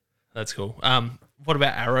 That's cool. What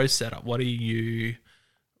about arrow setup? What are you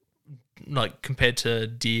like compared to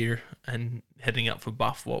deer and heading up for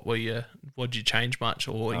buff? What did you change much,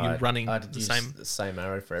 or are you running the same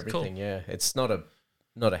arrow for everything? Cool. Yeah, it's not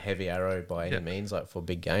a heavy arrow by any means, like for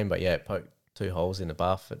big game, but it poked 2 holes in the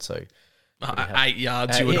buff, and so 8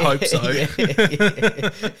 yards. You would hope so.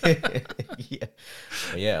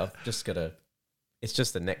 I've just got it's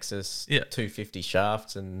just the Nexus 250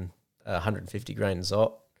 shafts and 150 grain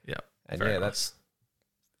Zot. Yeah. And that's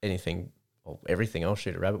anything or everything. I'll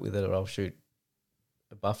shoot a rabbit with it, or I'll shoot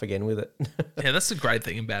a buff again with it. That's the great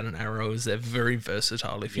thing about an arrow is they're very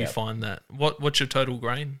versatile if you find that. What's your total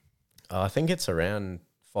grain? I think it's around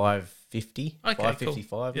 550,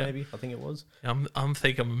 555 cool. maybe. I think it was. I'm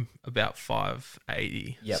thinking about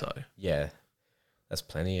 580. Yep. So that's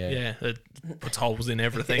plenty. Yeah, it puts holes in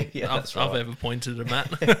everything I've ever pointed them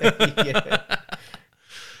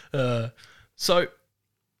at. So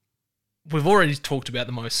we've already talked about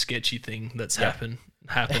the most sketchy thing that's happened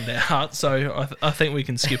out. So I think we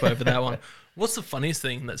can skip over that one. What's the funniest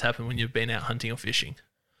thing that's happened when you've been out hunting or fishing?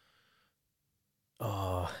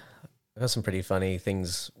 Oh, I got some pretty funny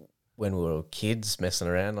things when we were kids messing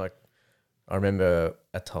around. Like I remember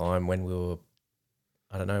a time when we were,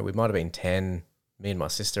 I don't know, we might have been 10. Me and my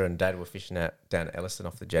sister and dad were fishing out down at Elliston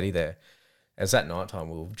off the jetty there. It was that night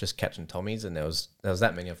time we were just catching tommies, and there was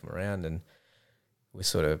that many of them around, and we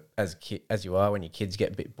sort of, as you are when your kids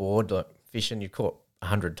get a bit bored, like fishing, you caught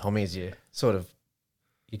 100 tommies, you're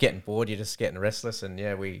getting bored, you're just getting restless, and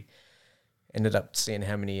we ended up seeing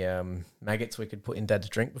how many maggots we could put in Dad's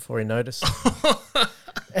drink before he noticed.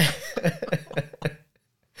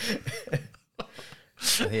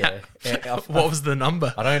 What was the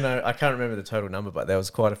number? I don't know. I can't remember the total number, but there was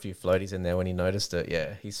quite a few floaties in there when he noticed it.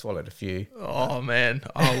 Yeah, he swallowed a few. Oh, man.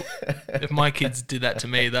 If my kids did that to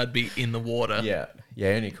me, they'd be in the water. Yeah,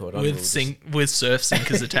 only caught on. With surf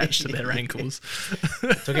sinkers attached to their ankles.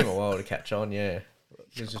 It took him a while to catch on, He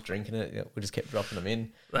was just drinking it. Yeah, we just kept dropping them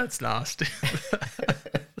in. That's nasty.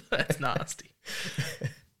 That's nasty.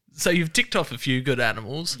 So you've ticked off a few good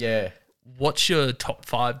animals. Yeah. What's your top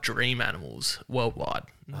 5 dream animals worldwide?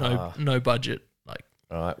 No budget. All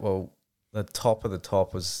right. Well, the top of the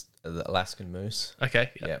top was the Alaskan moose.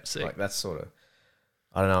 Okay. Yeah. Like that's sort of,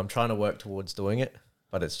 I don't know. I'm trying to work towards doing it,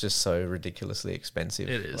 but it's just so ridiculously expensive.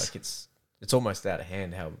 It is. Like it's almost out of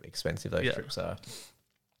hand how expensive those trips are.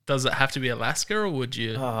 Does it have to be Alaska, or would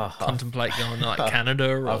you contemplate going to like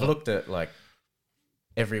Canada? Or? I've looked at like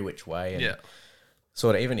every which way, and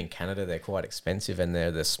sort of even in Canada they're quite expensive, and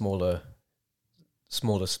they're the smaller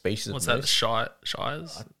species. What's of that? The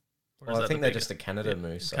Shires? I think they're just the Canada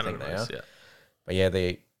moose. Canada I think moose, they are.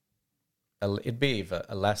 Yeah. But it'd be either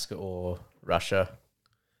Alaska or Russia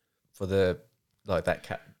for the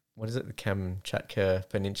that what is it? The Kamchatka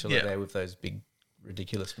Peninsula there with those big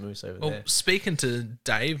ridiculous moose over there. Speaking to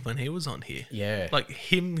Dave when he was on here, like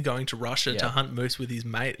him going to Russia to hunt moose with his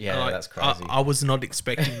mate. Yeah, that's crazy. I was not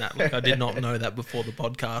expecting that. Like I did not know that before the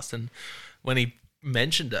podcast, and when he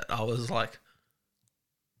mentioned it, I was like,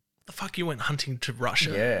 the fuck you went hunting to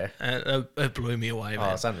Russia? Yeah. And it blew me away, man.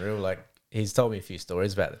 Oh, it's unreal. Like, he's told me a few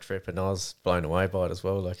stories about the trip, and I was blown away by it as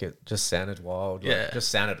well. Like, it just sounded wild. Like, Yeah. just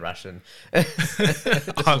sounded Russian. Just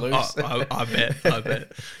loose. I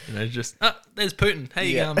bet. You know, just, there's Putin. How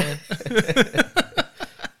you Yeah. going, man?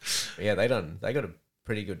 Yeah, they got a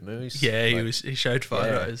pretty good moose. Yeah, Like, he showed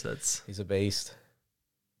photos. he's a beast.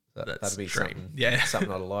 That'd be dream. something. Yeah.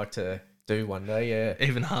 Something I'd like to do one day. Yeah.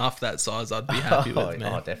 Even half that size, I'd be happy with,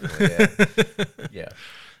 man. Oh, definitely. Yeah. Yeah.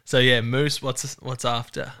 So yeah, moose. What's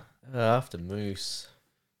after? After moose,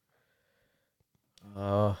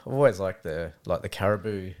 I've always liked the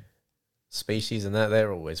caribou species, and that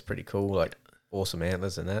they're always pretty cool. Like, awesome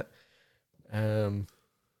antlers and that.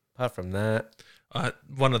 Apart from that,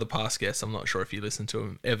 One of the past guests, I'm not sure if you listened to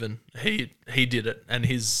him, Evan. He did it, and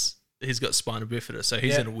he's got spina bifida, so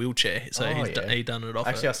he's in a wheelchair. So he done it off.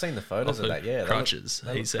 Actually, I've seen the photos of that. Yeah, crutches.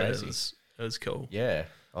 He said it was cool. Yeah.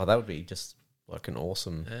 Oh, that would be just like an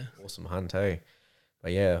awesome hunt, eh?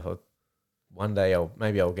 But yeah, one day I'll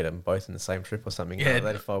get them both in the same trip or something like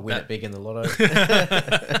that if I win it big in the lotto.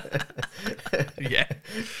 Yeah.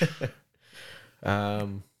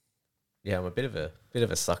 Yeah, I'm a bit of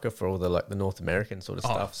a sucker for all the North American sort of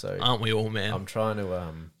stuff. So aren't we all, man? I'm trying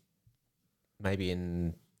to maybe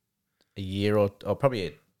in a year or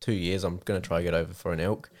probably 2 years, I'm going to try to get over for an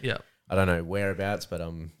elk. Yeah. I don't know whereabouts, but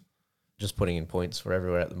I'm just putting in points for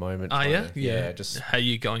everywhere at the moment. Oh, yeah? Yeah. Just how are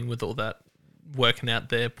you going with all that, working out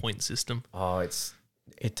their point system? Oh,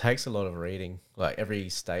 it takes a lot of reading. Like, every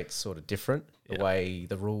state's sort of different. The way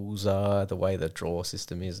the rules are, the way the draw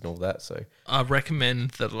system is and all that. So I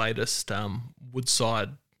recommend the latest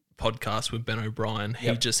Woodside podcast with Ben O'Brien.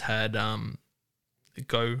 He just had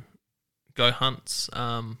Go Hunts,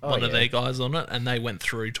 one of their guys on it, and they went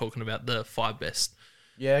through talking about the 5 best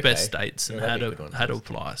states and how to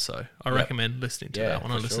apply. So I recommend listening to that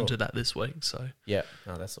one. I listened to that this week. So yeah,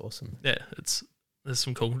 no, that's awesome. Yeah, there's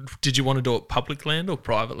some cool. Did you want to do it public land or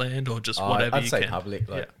private land or just whatever I'd you say can? Public.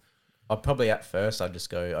 Like, I'd probably at first I'd just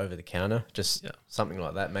go over the counter, just something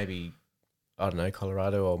like that. Maybe, I don't know,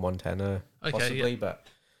 Colorado or Montana, possibly. But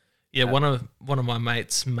one of my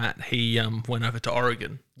mates, Matt, he went over to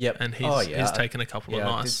Oregon. Yep, and he's taken a couple of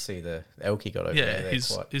nice. I did see the elk he got over there.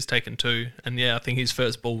 Yeah, he's taken 2, and I think his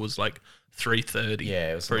first ball was like 330.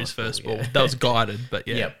 Yeah, it was for his first ball. That was guided, but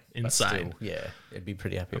insane. But still, it'd be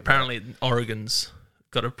pretty happy. Apparently, Oregon's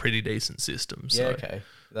got a pretty decent system. So. Yeah, okay,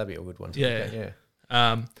 that'd be a good one. To look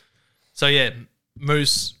at, So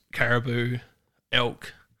moose, caribou,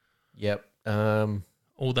 elk. Yep.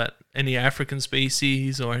 All that. Any African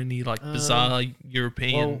species or any like bizarre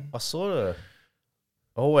European? Well,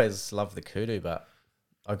 I always loved the kudu, but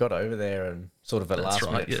I got over there and sort of a last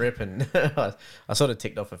minute trip, and I sort of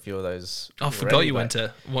ticked off a few of those. I forgot you went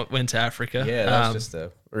to Africa. Yeah, that was just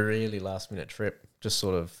a really last minute trip. Just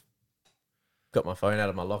sort of got my phone out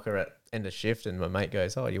of my locker at end of shift, and my mate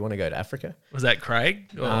goes, "Oh, you want to go to Africa?" Was that Craig?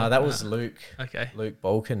 That was Luke. Okay, Luke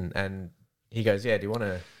Balkan, and he goes, "Yeah,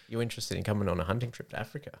 you interested in coming on a hunting trip to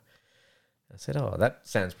Africa?" I said, "Oh, that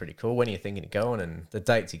sounds pretty cool. When are you thinking of going?" And the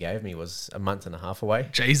dates he gave me was a month and a half away.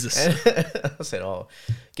 Jesus. And I said, "Oh,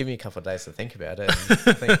 give me a couple of days to think about it." And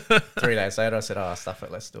I think 3 days later, I said, "Oh, stuff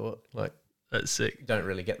it, let's do it." Like, that's sick. You don't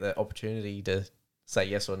really get the opportunity to say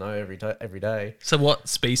yes or no every day. So what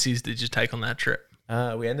species did you take on that trip?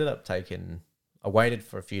 We ended up taking... I waited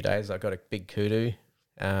for a few days. I got a big kudu.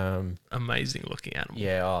 Amazing looking animal.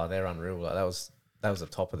 Yeah, they're unreal. Like, that was the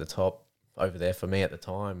top of the top over there for me at the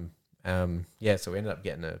time. So we ended up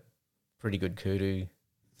getting a pretty good kudu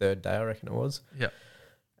 3rd day, I reckon it was. Yeah.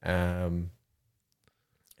 And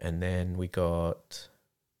then we got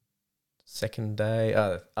 2nd day.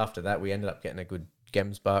 After that, we ended up getting a good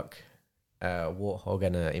gemsbuck, warthog,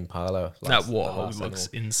 and an impala. That warthog looks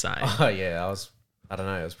insane. Oh yeah, I don't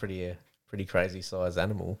know. It was pretty crazy sized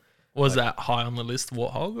animal. Was that high on the list,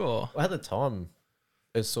 warthog, or? Well, at the time,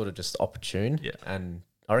 it was sort of just opportune. Yeah. And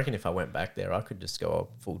I reckon if I went back there, I could just go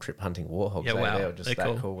a full trip hunting warthogs. Yeah, wow. They were just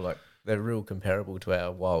that cool. Like, they're real comparable to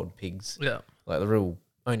our wild pigs. Yeah. Like, the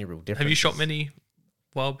only real difference. Have you shot many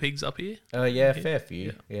wild pigs up here? Yeah, fair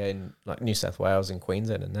few. Yeah, in like New South Wales and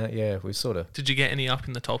Queensland and that. Yeah, we sort of... Did you get any up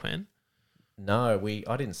in the top end? No,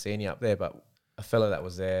 I didn't see any up there, but a fella that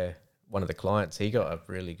was there, one of the clients, he got a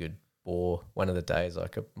really good boar one of the days,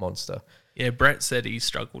 like a monster. Yeah, Brett said he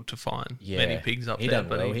struggled to find many pigs up there.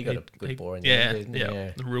 But he got a good boar in there, didn't he?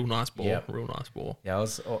 Yeah, a real nice boar, real nice boar. Yeah,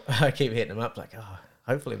 I keep hitting him up like,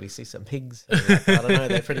 hopefully we see some pigs. Like, I don't know,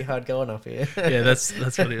 they're pretty hard going up here. Yeah, that's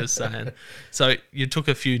what he was saying. So you took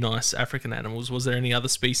a few nice African animals. Was there any other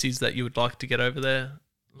species that you would like to get over there,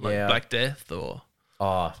 like Black Death or?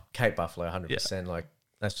 Oh, Cape Buffalo, 100%. Like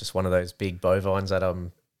that's just one of those big bovines that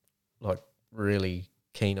I'm like really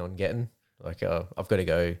keen on getting. Like I've got to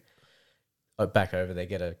go back over there,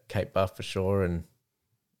 get a Cape Buff for sure, and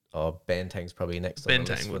Bantang's probably next on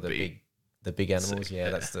the list for the big animals. Sick, yeah,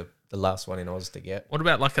 that's the last one in Oz to get. What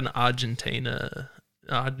about like an Argentinian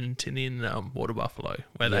water buffalo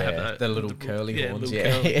where they have the little curly horns?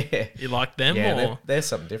 Yeah, curly. You like them? Yeah, or? they're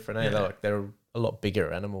something different. Eh? They're a lot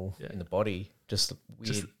bigger animal in the body. Just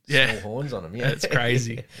weird small horns on them. Yeah, it's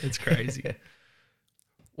crazy. It's crazy.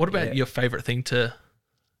 What about your favorite thing to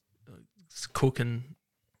cook and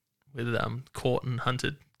with caught and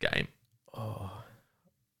hunted game? Oh,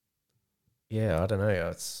 yeah, I don't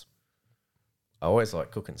know. I always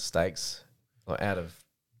like cooking steaks, like out of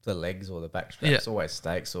the legs or the back straps. Always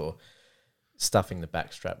steaks or stuffing the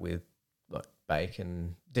back strap with like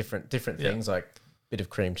bacon, different things like bit of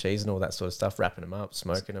cream cheese and all that sort of stuff. Wrapping them up,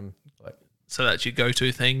 smoking them. Like so that's your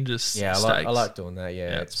go-to thing. Just steaks. I like doing that.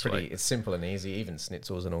 Yeah, it's pretty. It's simple and easy. Even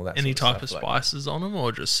schnitzels and all that. Any sort type of stuff, spices on them,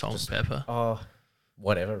 or just salt and pepper? Oh,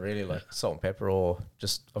 whatever, really. Like salt and pepper, or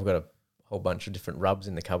just I've got a whole bunch of different rubs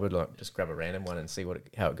in the cupboard. Like just grab a random one and see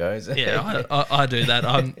how it goes. Yeah, I do that.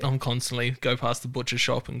 I'm constantly go past the butcher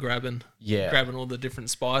shop and grabbing all the different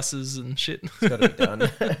spices and shit. It's got to be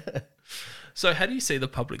done. So, how do you see the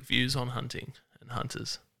public views on hunting and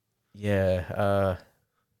hunters? Yeah,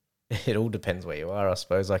 it all depends where you are, I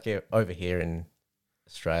suppose. Like over here in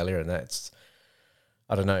Australia, and that's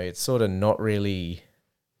I don't know. It's sort of not really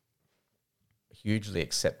hugely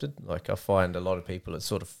accepted. Like I find a lot of people are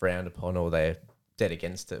sort of frowned upon or they're dead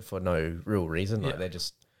against it for no real reason. Like they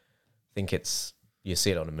just think you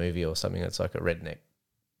see it on a movie or something. It's like a redneck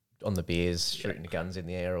on the beers shooting guns in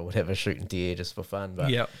the air or whatever, shooting deer just for fun. But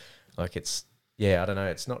like I don't know.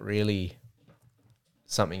 It's not really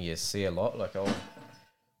something you see a lot. Like I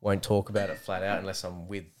won't talk about it flat out unless I'm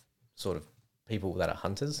with sort of people that are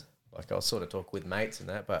hunters. Like I'll sort of talk with mates and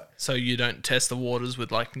that, but... So you don't test the waters with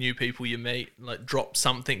like new people you meet, like drop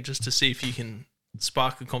something just to see if you can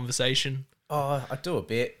spark a conversation? Oh, I do a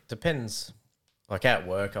bit. Depends. Like at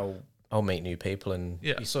work, I'll meet new people and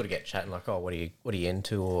you sort of get chatting like, oh, what are you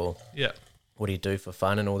into, or what do you do for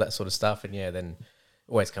fun and all that sort of stuff. And then it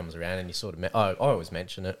always comes around and you sort of... I always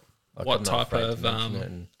mention it. Like what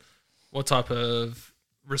type of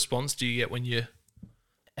response do you get when you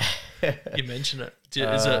mention it?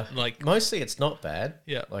 Is it like... Mostly it's not bad.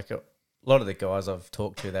 Yeah. Like a lot of the guys I've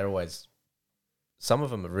talked to, they're always... Some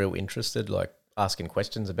of them are real interested, like asking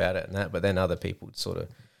questions about it and that, but then other people sort of...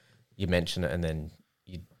 You mention it and then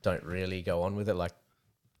you don't really go on with it. Like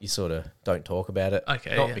you sort of don't talk about it.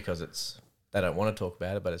 Okay. Not because they don't want to talk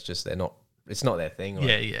about it, but it's just it's not their thing.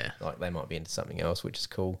 Like, Like they might be into something else, which is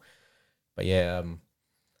cool. But I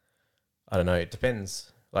don't know. It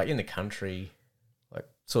depends. Like in the country... like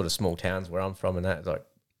sort of small towns where I'm from and that, like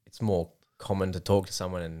it's more common to talk to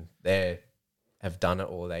someone and they have done it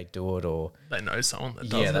or they do it or... They know someone that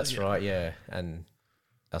does it. Yeah, that's right, yeah. And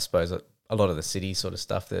I suppose a lot of the city sort of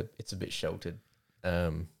stuff, it's a bit sheltered.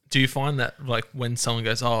 Do you find that like when someone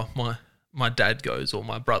goes, oh, my dad goes or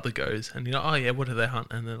my brother goes and you're like, oh yeah, what do they hunt?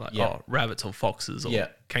 And they're like, oh, rabbits or foxes or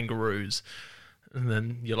kangaroos. And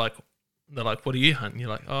then they're like, what do you hunt? And you're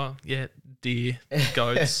like, oh, yeah, deer,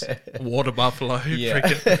 goats, water buffalo. Yeah.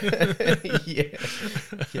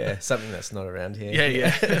 Yeah, something that's not around here.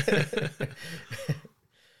 Yeah.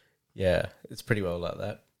 Yeah, it's pretty well like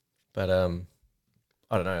that. But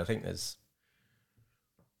I don't know, I think it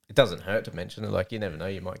doesn't hurt to mention it. Like, you never know,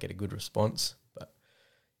 you might get a good response. But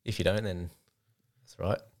if you don't, then that's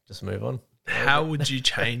right, just move on. How would you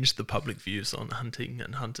change the public views on hunting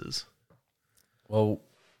and hunters? Well...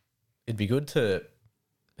 It'd be good to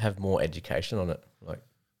have more education on it, like,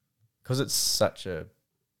 because it's such a...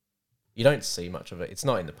 You don't see much of it. It's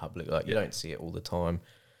not in the public. Like, you don't see it all the time.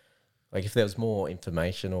 Like, if there was more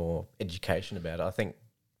information or education about it, I think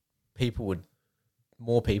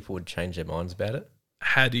more people would change their minds about it.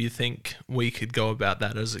 How do you think we could go about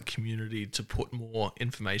that as a community to put more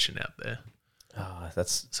information out there?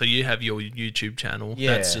 So you have your YouTube channel.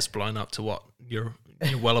 Yeah. That's just blown up to what? You're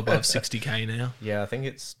well above 60K now. Yeah, I think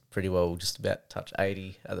it's pretty well just about touch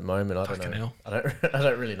 80 at the moment. I don't know. I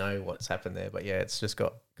don't really know what's happened there, but yeah, it's just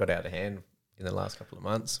got out of hand in the last couple of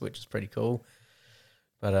months, which is pretty cool.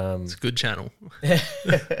 But it's a good channel.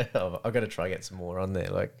 I've got to try get some more on there.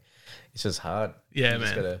 Like, it's just hard. Yeah, you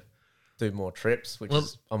just got to do more trips, which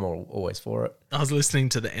I'm always for it. I was listening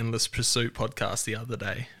to the Endless Pursuit podcast the other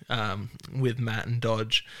day with Matt and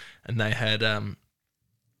Dodge, and they had a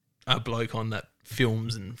bloke on that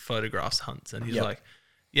films and photographs hunts, and he's like,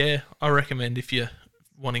 yeah, I recommend if you're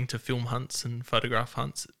wanting to film hunts and photograph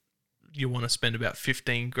hunts, you want to spend about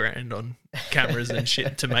 15 grand on cameras and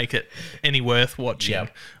shit to make it any worth watching.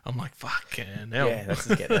 Yep. I'm like, fuck, hell. Yeah, that's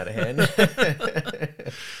just getting out of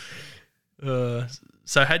hand.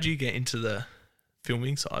 So how'd you get into the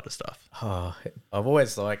filming side of stuff? Oh, I've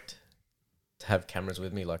always liked to have cameras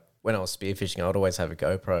with me. Like when I was spearfishing, I'd always have a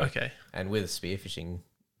GoPro. Okay. And with spearfishing,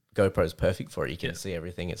 GoPro's perfect for it. You can see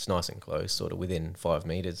everything. It's nice and close, sort of within 5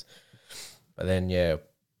 meters. But then, you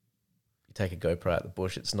take a GoPro out the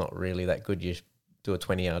bush, it's not really that good. You do a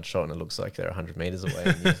 20-yard shot and it looks like they're 100 meters away.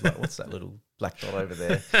 And you're just like, what's that little black dot over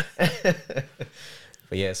there?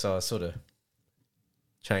 But yeah, so I sort of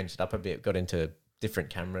changed it up a bit, got into different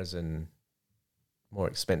cameras and more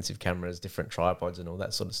expensive cameras, different tripods and all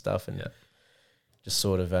that sort of stuff. And just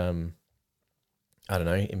sort of, I don't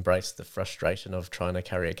know, embrace the frustration of trying to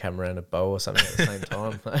carry a camera and a bow or something at the same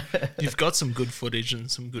time. You've got some good footage and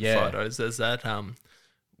some good photos. There's that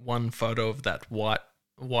one photo of that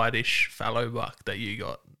whitish fallow buck that you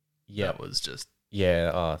got. Yeah, that was just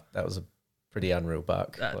that was a pretty unreal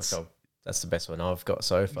buck. That's the best one I've got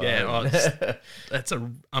so far. Yeah, that's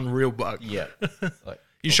an unreal buck. Yeah,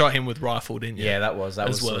 you shot him with rifle, didn't you? Yeah, that was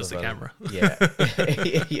as well as the camera. Yeah,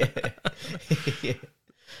 yeah.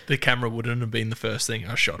 The camera wouldn't have been the first thing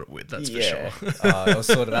I shot it with, that's for sure. I was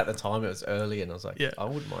sort of at the time, it was early, and I was like, I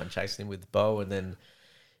wouldn't mind chasing him with the bow. And then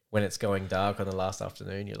when it's going dark on the last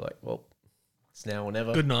afternoon, you're like, well, it's now or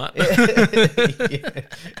never. Good night.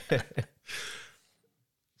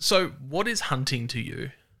 So what is hunting to you?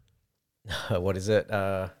 What is it?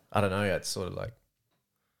 I don't know. It's sort of like,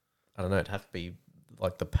 I don't know. It'd have to be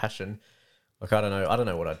like the passion. Like, I don't know. I don't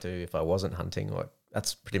know what I'd do if I wasn't hunting. Like,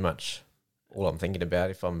 that's pretty much all I'm thinking about.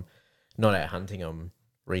 If I'm not out hunting, I'm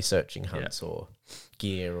researching hunts or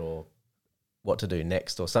gear or what to do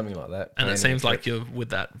next or something like that. And it seems like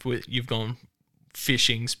you've gone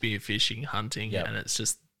fishing, spearfishing, hunting, and it's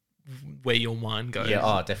just where your mind goes.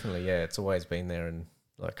 Yeah, definitely. Yeah, it's always been there, and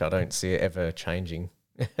like I don't see it ever changing.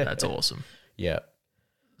 That's awesome. Yeah.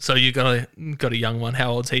 So you got a young one.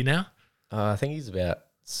 How old's he now? I think he's about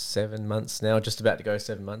 7 months now, just about to go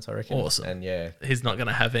 7 months, I reckon. Awesome. And he's not going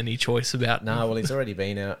to have any choice about. No, well, he's already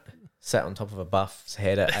been out, sat on top of a buff's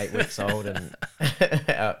head at 8 weeks old, and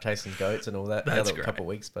out chasing goats and all that. That's great. A couple of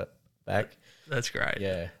weeks, but back. That's great.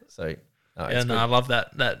 Yeah. So. I love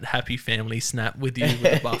that happy family snap with you with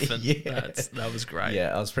the buff, and that was great.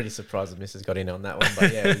 Yeah, I was pretty surprised the missus got in on that one,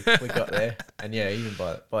 but yeah, we got there, and yeah, even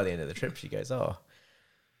by the end of the trip, she goes, "Oh,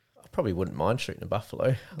 I probably wouldn't mind shooting a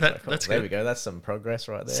buffalo." That's there good. we go. That's some progress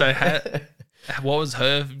right there. So, what was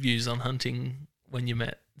her views on hunting when you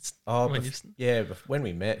met? When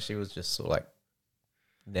we met, she was just sort of like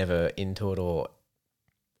never into it, or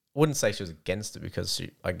I wouldn't say she was against it because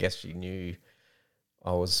I guess she knew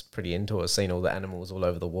I was pretty into it, seen all the animals all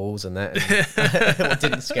over the walls and that. And it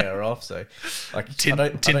didn't scare her off. So, like,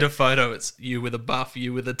 Tinder photo, it's you with a buff,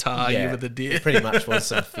 you with a tar, you with a deer. It pretty much was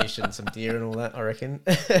some fish and some deer and all that, I reckon.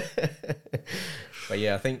 But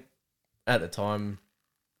yeah, I think at the time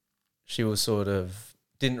she was sort of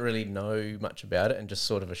didn't really know much about it and just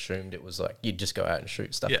sort of assumed it was like you'd just go out and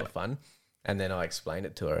shoot stuff for fun. And then I explained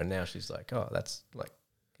it to her, and now she's like, "Oh, that's like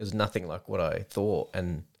it was nothing like what I thought."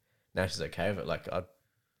 And now she's okay with it. Like, I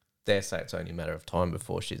dare say it's only a matter of time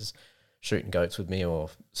before she's shooting goats with me or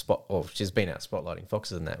she's been out spotlighting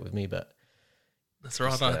foxes and that with me. But that's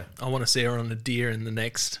right. I want to see her on a deer in the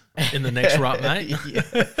next rut, mate.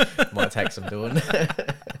 Might take some doing.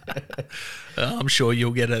 I'm sure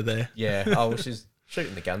you'll get her there. Yeah. Oh, well, she's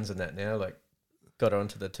shooting the guns and that now. Like, got her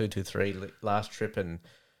onto the 223 last trip, and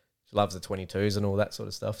she loves the 22s and all that sort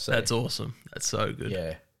of stuff. So that's awesome. That's so good.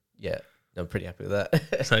 Yeah. Yeah. I'm pretty happy with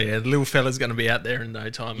that. So yeah, the little fella's going to be out there in no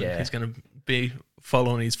time, and he's going to be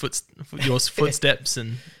following your footsteps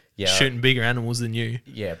and shooting bigger animals than you.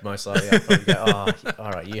 Yeah, most likely. I'll probably go, "Oh,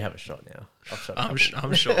 all right, you have a shot now." I'm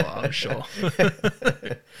sure.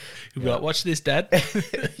 You'll be like, "Watch this, Dad."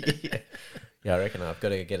 Yeah, I reckon I've got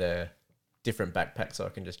to get a different backpack so I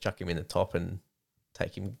can just chuck him in the top and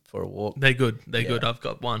take him for a walk. They're good. They're good. I've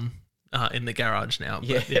got one in the garage now.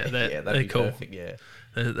 But they're cool. Perfect, yeah.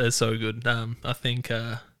 They're so good. I think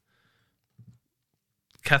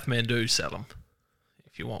Kathmandu sell them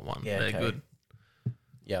if you want one. They're good.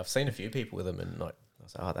 Yeah, I've seen a few people with them, and like I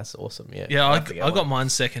was like, "Oh, that's awesome!" Yeah, yeah. I got mine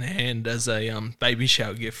second hand as a baby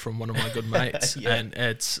shower gift from one of my good mates, and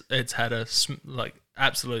it's had a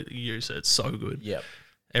absolute use. It's so good. Yep.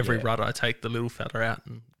 Every rut I take the little fella out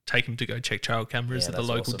and take him to go check trail cameras at the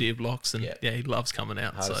local deer blocks, and he loves coming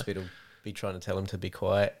out. Hardest bit will be trying to tell him to be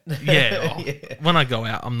quiet. When I go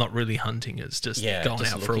out, I'm not really hunting. It's just going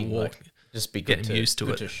out for a walk. Just be getting used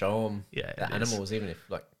to it. To show them the animals, even if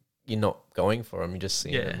like you're not going for them, you just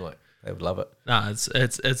see them like they would love it. No,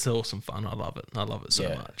 it's awesome fun. I love it. I love it so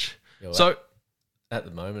much. Yeah, well, So at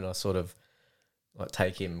the moment, I sort of like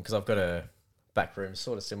take him because I've got a back room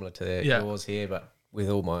sort of similar to yours here, but with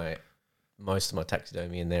all most of my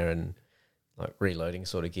taxidermy in there and like reloading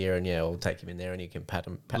sort of gear, and I'll take him in there and you can pat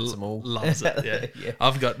them all. Loves it. Yeah.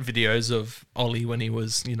 I've got videos of Ollie when he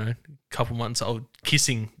was a couple months old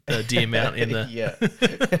kissing the deer mount in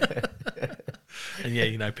the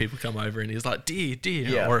and people come over and he's like deer,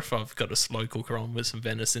 or if I've got a slow cooker on with some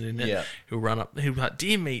venison in it, he'll run up, he'll be like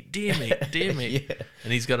deer meat,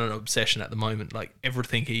 and he's got an obsession at the moment, like every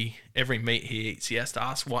meat he eats he has to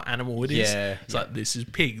ask what animal it is. It's like, this is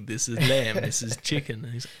pig, this is lamb, this is chicken,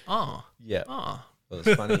 and he's like, well,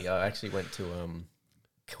 it's funny, I actually went to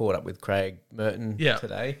caught up with Craig Merton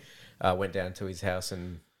today. Went down to his house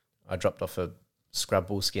and I dropped off a scrub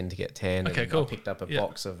bull skin to get tanned, and cool. I picked up a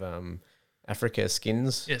box of Africa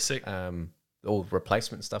skins. Yeah, sick. All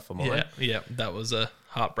replacement stuff for mine. Yeah, that was a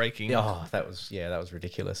heartbreaking. Oh, that was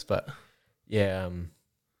ridiculous. But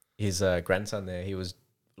his grandson there, he was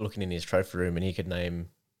looking in his trophy room and he could name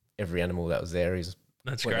every animal that was there.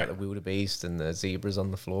 That's great. Out the wildebeest and the zebras on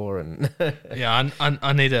the floor, and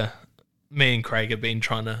I need a. Me and Craig have been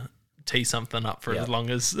trying to tee something up for as long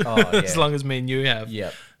as as long as me and you have.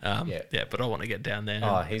 But I want to get down there.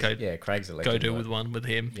 Craig's a legend. Go do with one with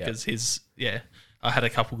him because I had a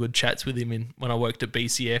couple good chats with him when I worked at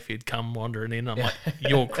BCF. He'd come wandering in. I'm like,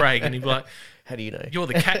 "You're Craig," and he'd be like, "How do you know? You're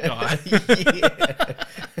the cat guy."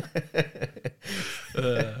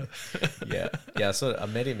 I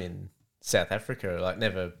met him in South Africa. Like,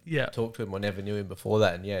 never talked to him. I never knew him before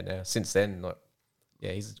that. And now since then,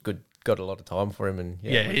 he's good. Got a lot of time for him, and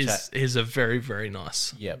he's a very, very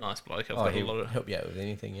nice bloke. I've got a lot of help you out with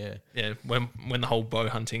anything. When the whole bow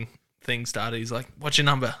hunting thing started, he's like, "What's your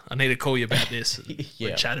number? I need to call you about this."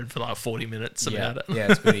 We chatted for like 40 minutes about it.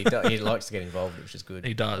 It's good. He likes to get involved, which is good.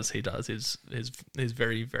 He does. He's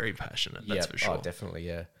very, very passionate. That's for sure. Oh, definitely.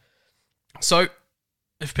 Yeah. So,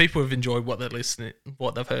 if people have enjoyed what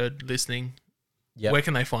they've heard listening, where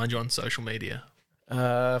can they find you on social media?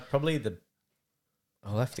 Probably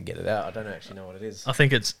I'll have to get it out. I don't actually know what it is. I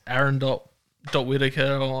think it's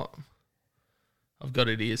Aaron.Whitaker, or I've got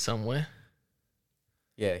it here somewhere.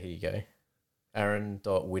 Yeah, here you go.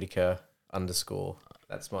 Aaron.Whitaker _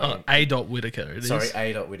 That's my... A.Whitaker, Sorry,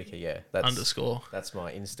 A.Whitaker, yeah. That's underscore. That's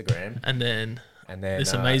my Instagram. And then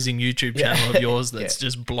this amazing YouTube channel of yours that's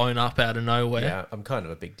just blown up out of nowhere. Yeah, I'm kind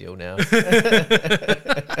of a big deal now.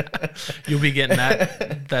 You'll be getting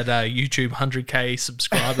that YouTube 100K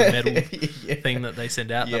subscriber medal thing that they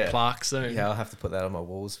send out, the plaque soon. Yeah, I'll have to put that on my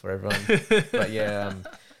walls for everyone. But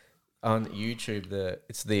on YouTube,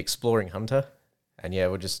 it's the Exploring Hunter. And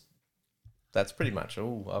that's pretty much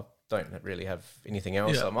all. I don't really have anything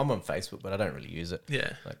else. I'm on Facebook, but I don't really use it.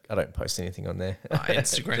 Yeah. Like, I don't post anything on there.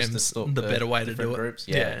 Instagram's the better way to do it. Groups.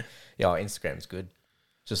 Yeah, Instagram's good.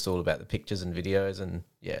 Just all about the pictures and videos, and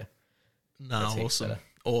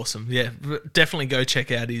awesome. Yeah, definitely go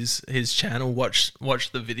check out his channel. Watch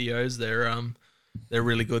the videos. They're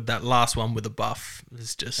really good. That last one with the buff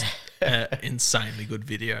is just insanely good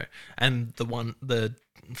video, and the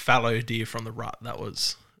fallow deer from the rut, that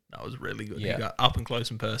was really good. You got up and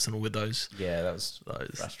close and personal with those. Yeah, that was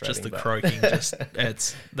frustrating. Just the croaking,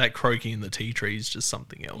 it's that croaking in the tea tree is just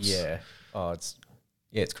something else. Yeah. Oh,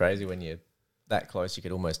 it's crazy when you're that close. You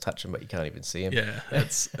could almost touch them, but you can't even see them. Yeah,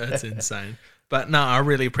 that's insane. But no, I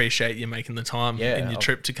really appreciate you making the time in your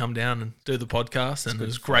trip to come down and do the podcast, and it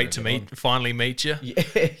was great to finally meet you.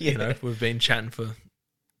 Yeah. We've been chatting for,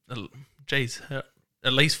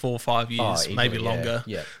 at least 4 or 5 years, maybe longer.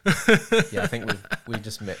 Yeah. I think we've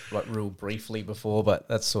just met like real briefly before, but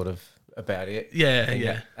that's sort of about it.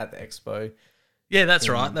 Yeah. At the expo. Yeah, that's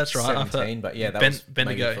right. 17, but that was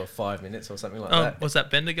maybe for 5 minutes or something like that. Was that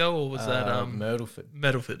Bendigo or was that Myrtleford?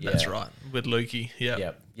 Myrtleford, that's right, with Lukey.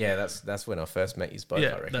 Yeah, that's when I first met you both.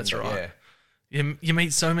 I reckon. That's right. Yeah. You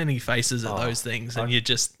meet so many faces at those things, and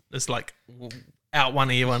it's like out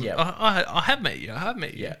one ear, one. I have met you.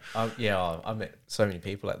 Yeah, I met so many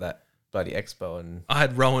people at that bloody expo, and I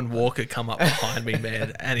had Rowan Walker come up behind me,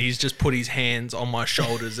 man, and he's just put his hands on my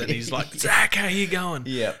shoulders, and he's like, "Zach, how you going?"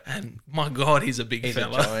 Yeah, and my God, he's a big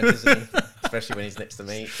fella, a giant, isn't he? Especially when he's next to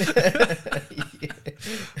me.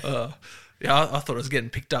 I thought I was getting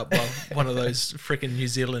picked up by one of those freaking New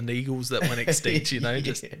Zealand eagles that went extinct.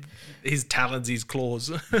 Just his talons, his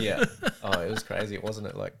claws. Yeah. Oh, it was crazy, wasn't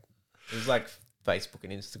it? Like, it was like Facebook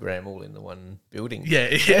and Instagram all in the one building. Yeah,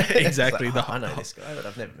 exactly. Like, I know this guy, but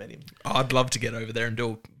I've never met him. I'd love to get over there and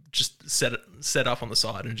do just set up on the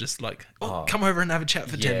side and just like, come over and have a chat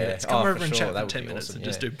for 10 minutes. Come over and chat for 10 minutes and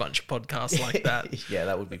just do a bunch of podcasts like that. Yeah,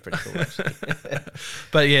 that would be pretty cool, actually.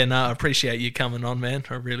 But yeah, no, I appreciate you coming on, man.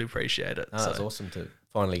 I really appreciate it. It's awesome to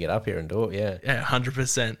finally get up here and do it, yeah. Yeah,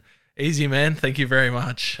 100%. Easy, man. Thank you very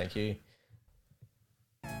much. Thank you.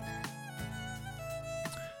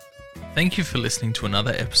 Thank you for listening to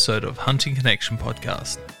another episode of Hunting Connection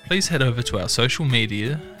Podcast. Please head over to our social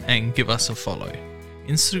media and give us a follow.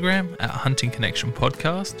 Instagram at Hunting Connection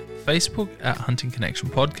Podcast, Facebook at Hunting Connection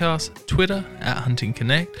Podcast, Twitter at Hunting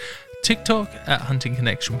Connect, TikTok at Hunting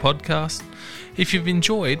Connection Podcast. If you've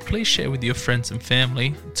enjoyed, please share with your friends and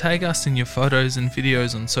family, tag us in your photos and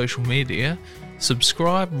videos on social media,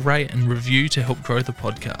 subscribe, rate and review to help grow the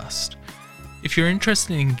podcast. If you're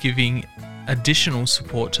interested in giving additional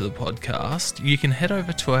support to the podcast, you can head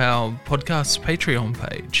over to our podcast's Patreon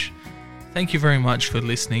page. Thank you very much for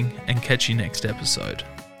listening and catch you next episode.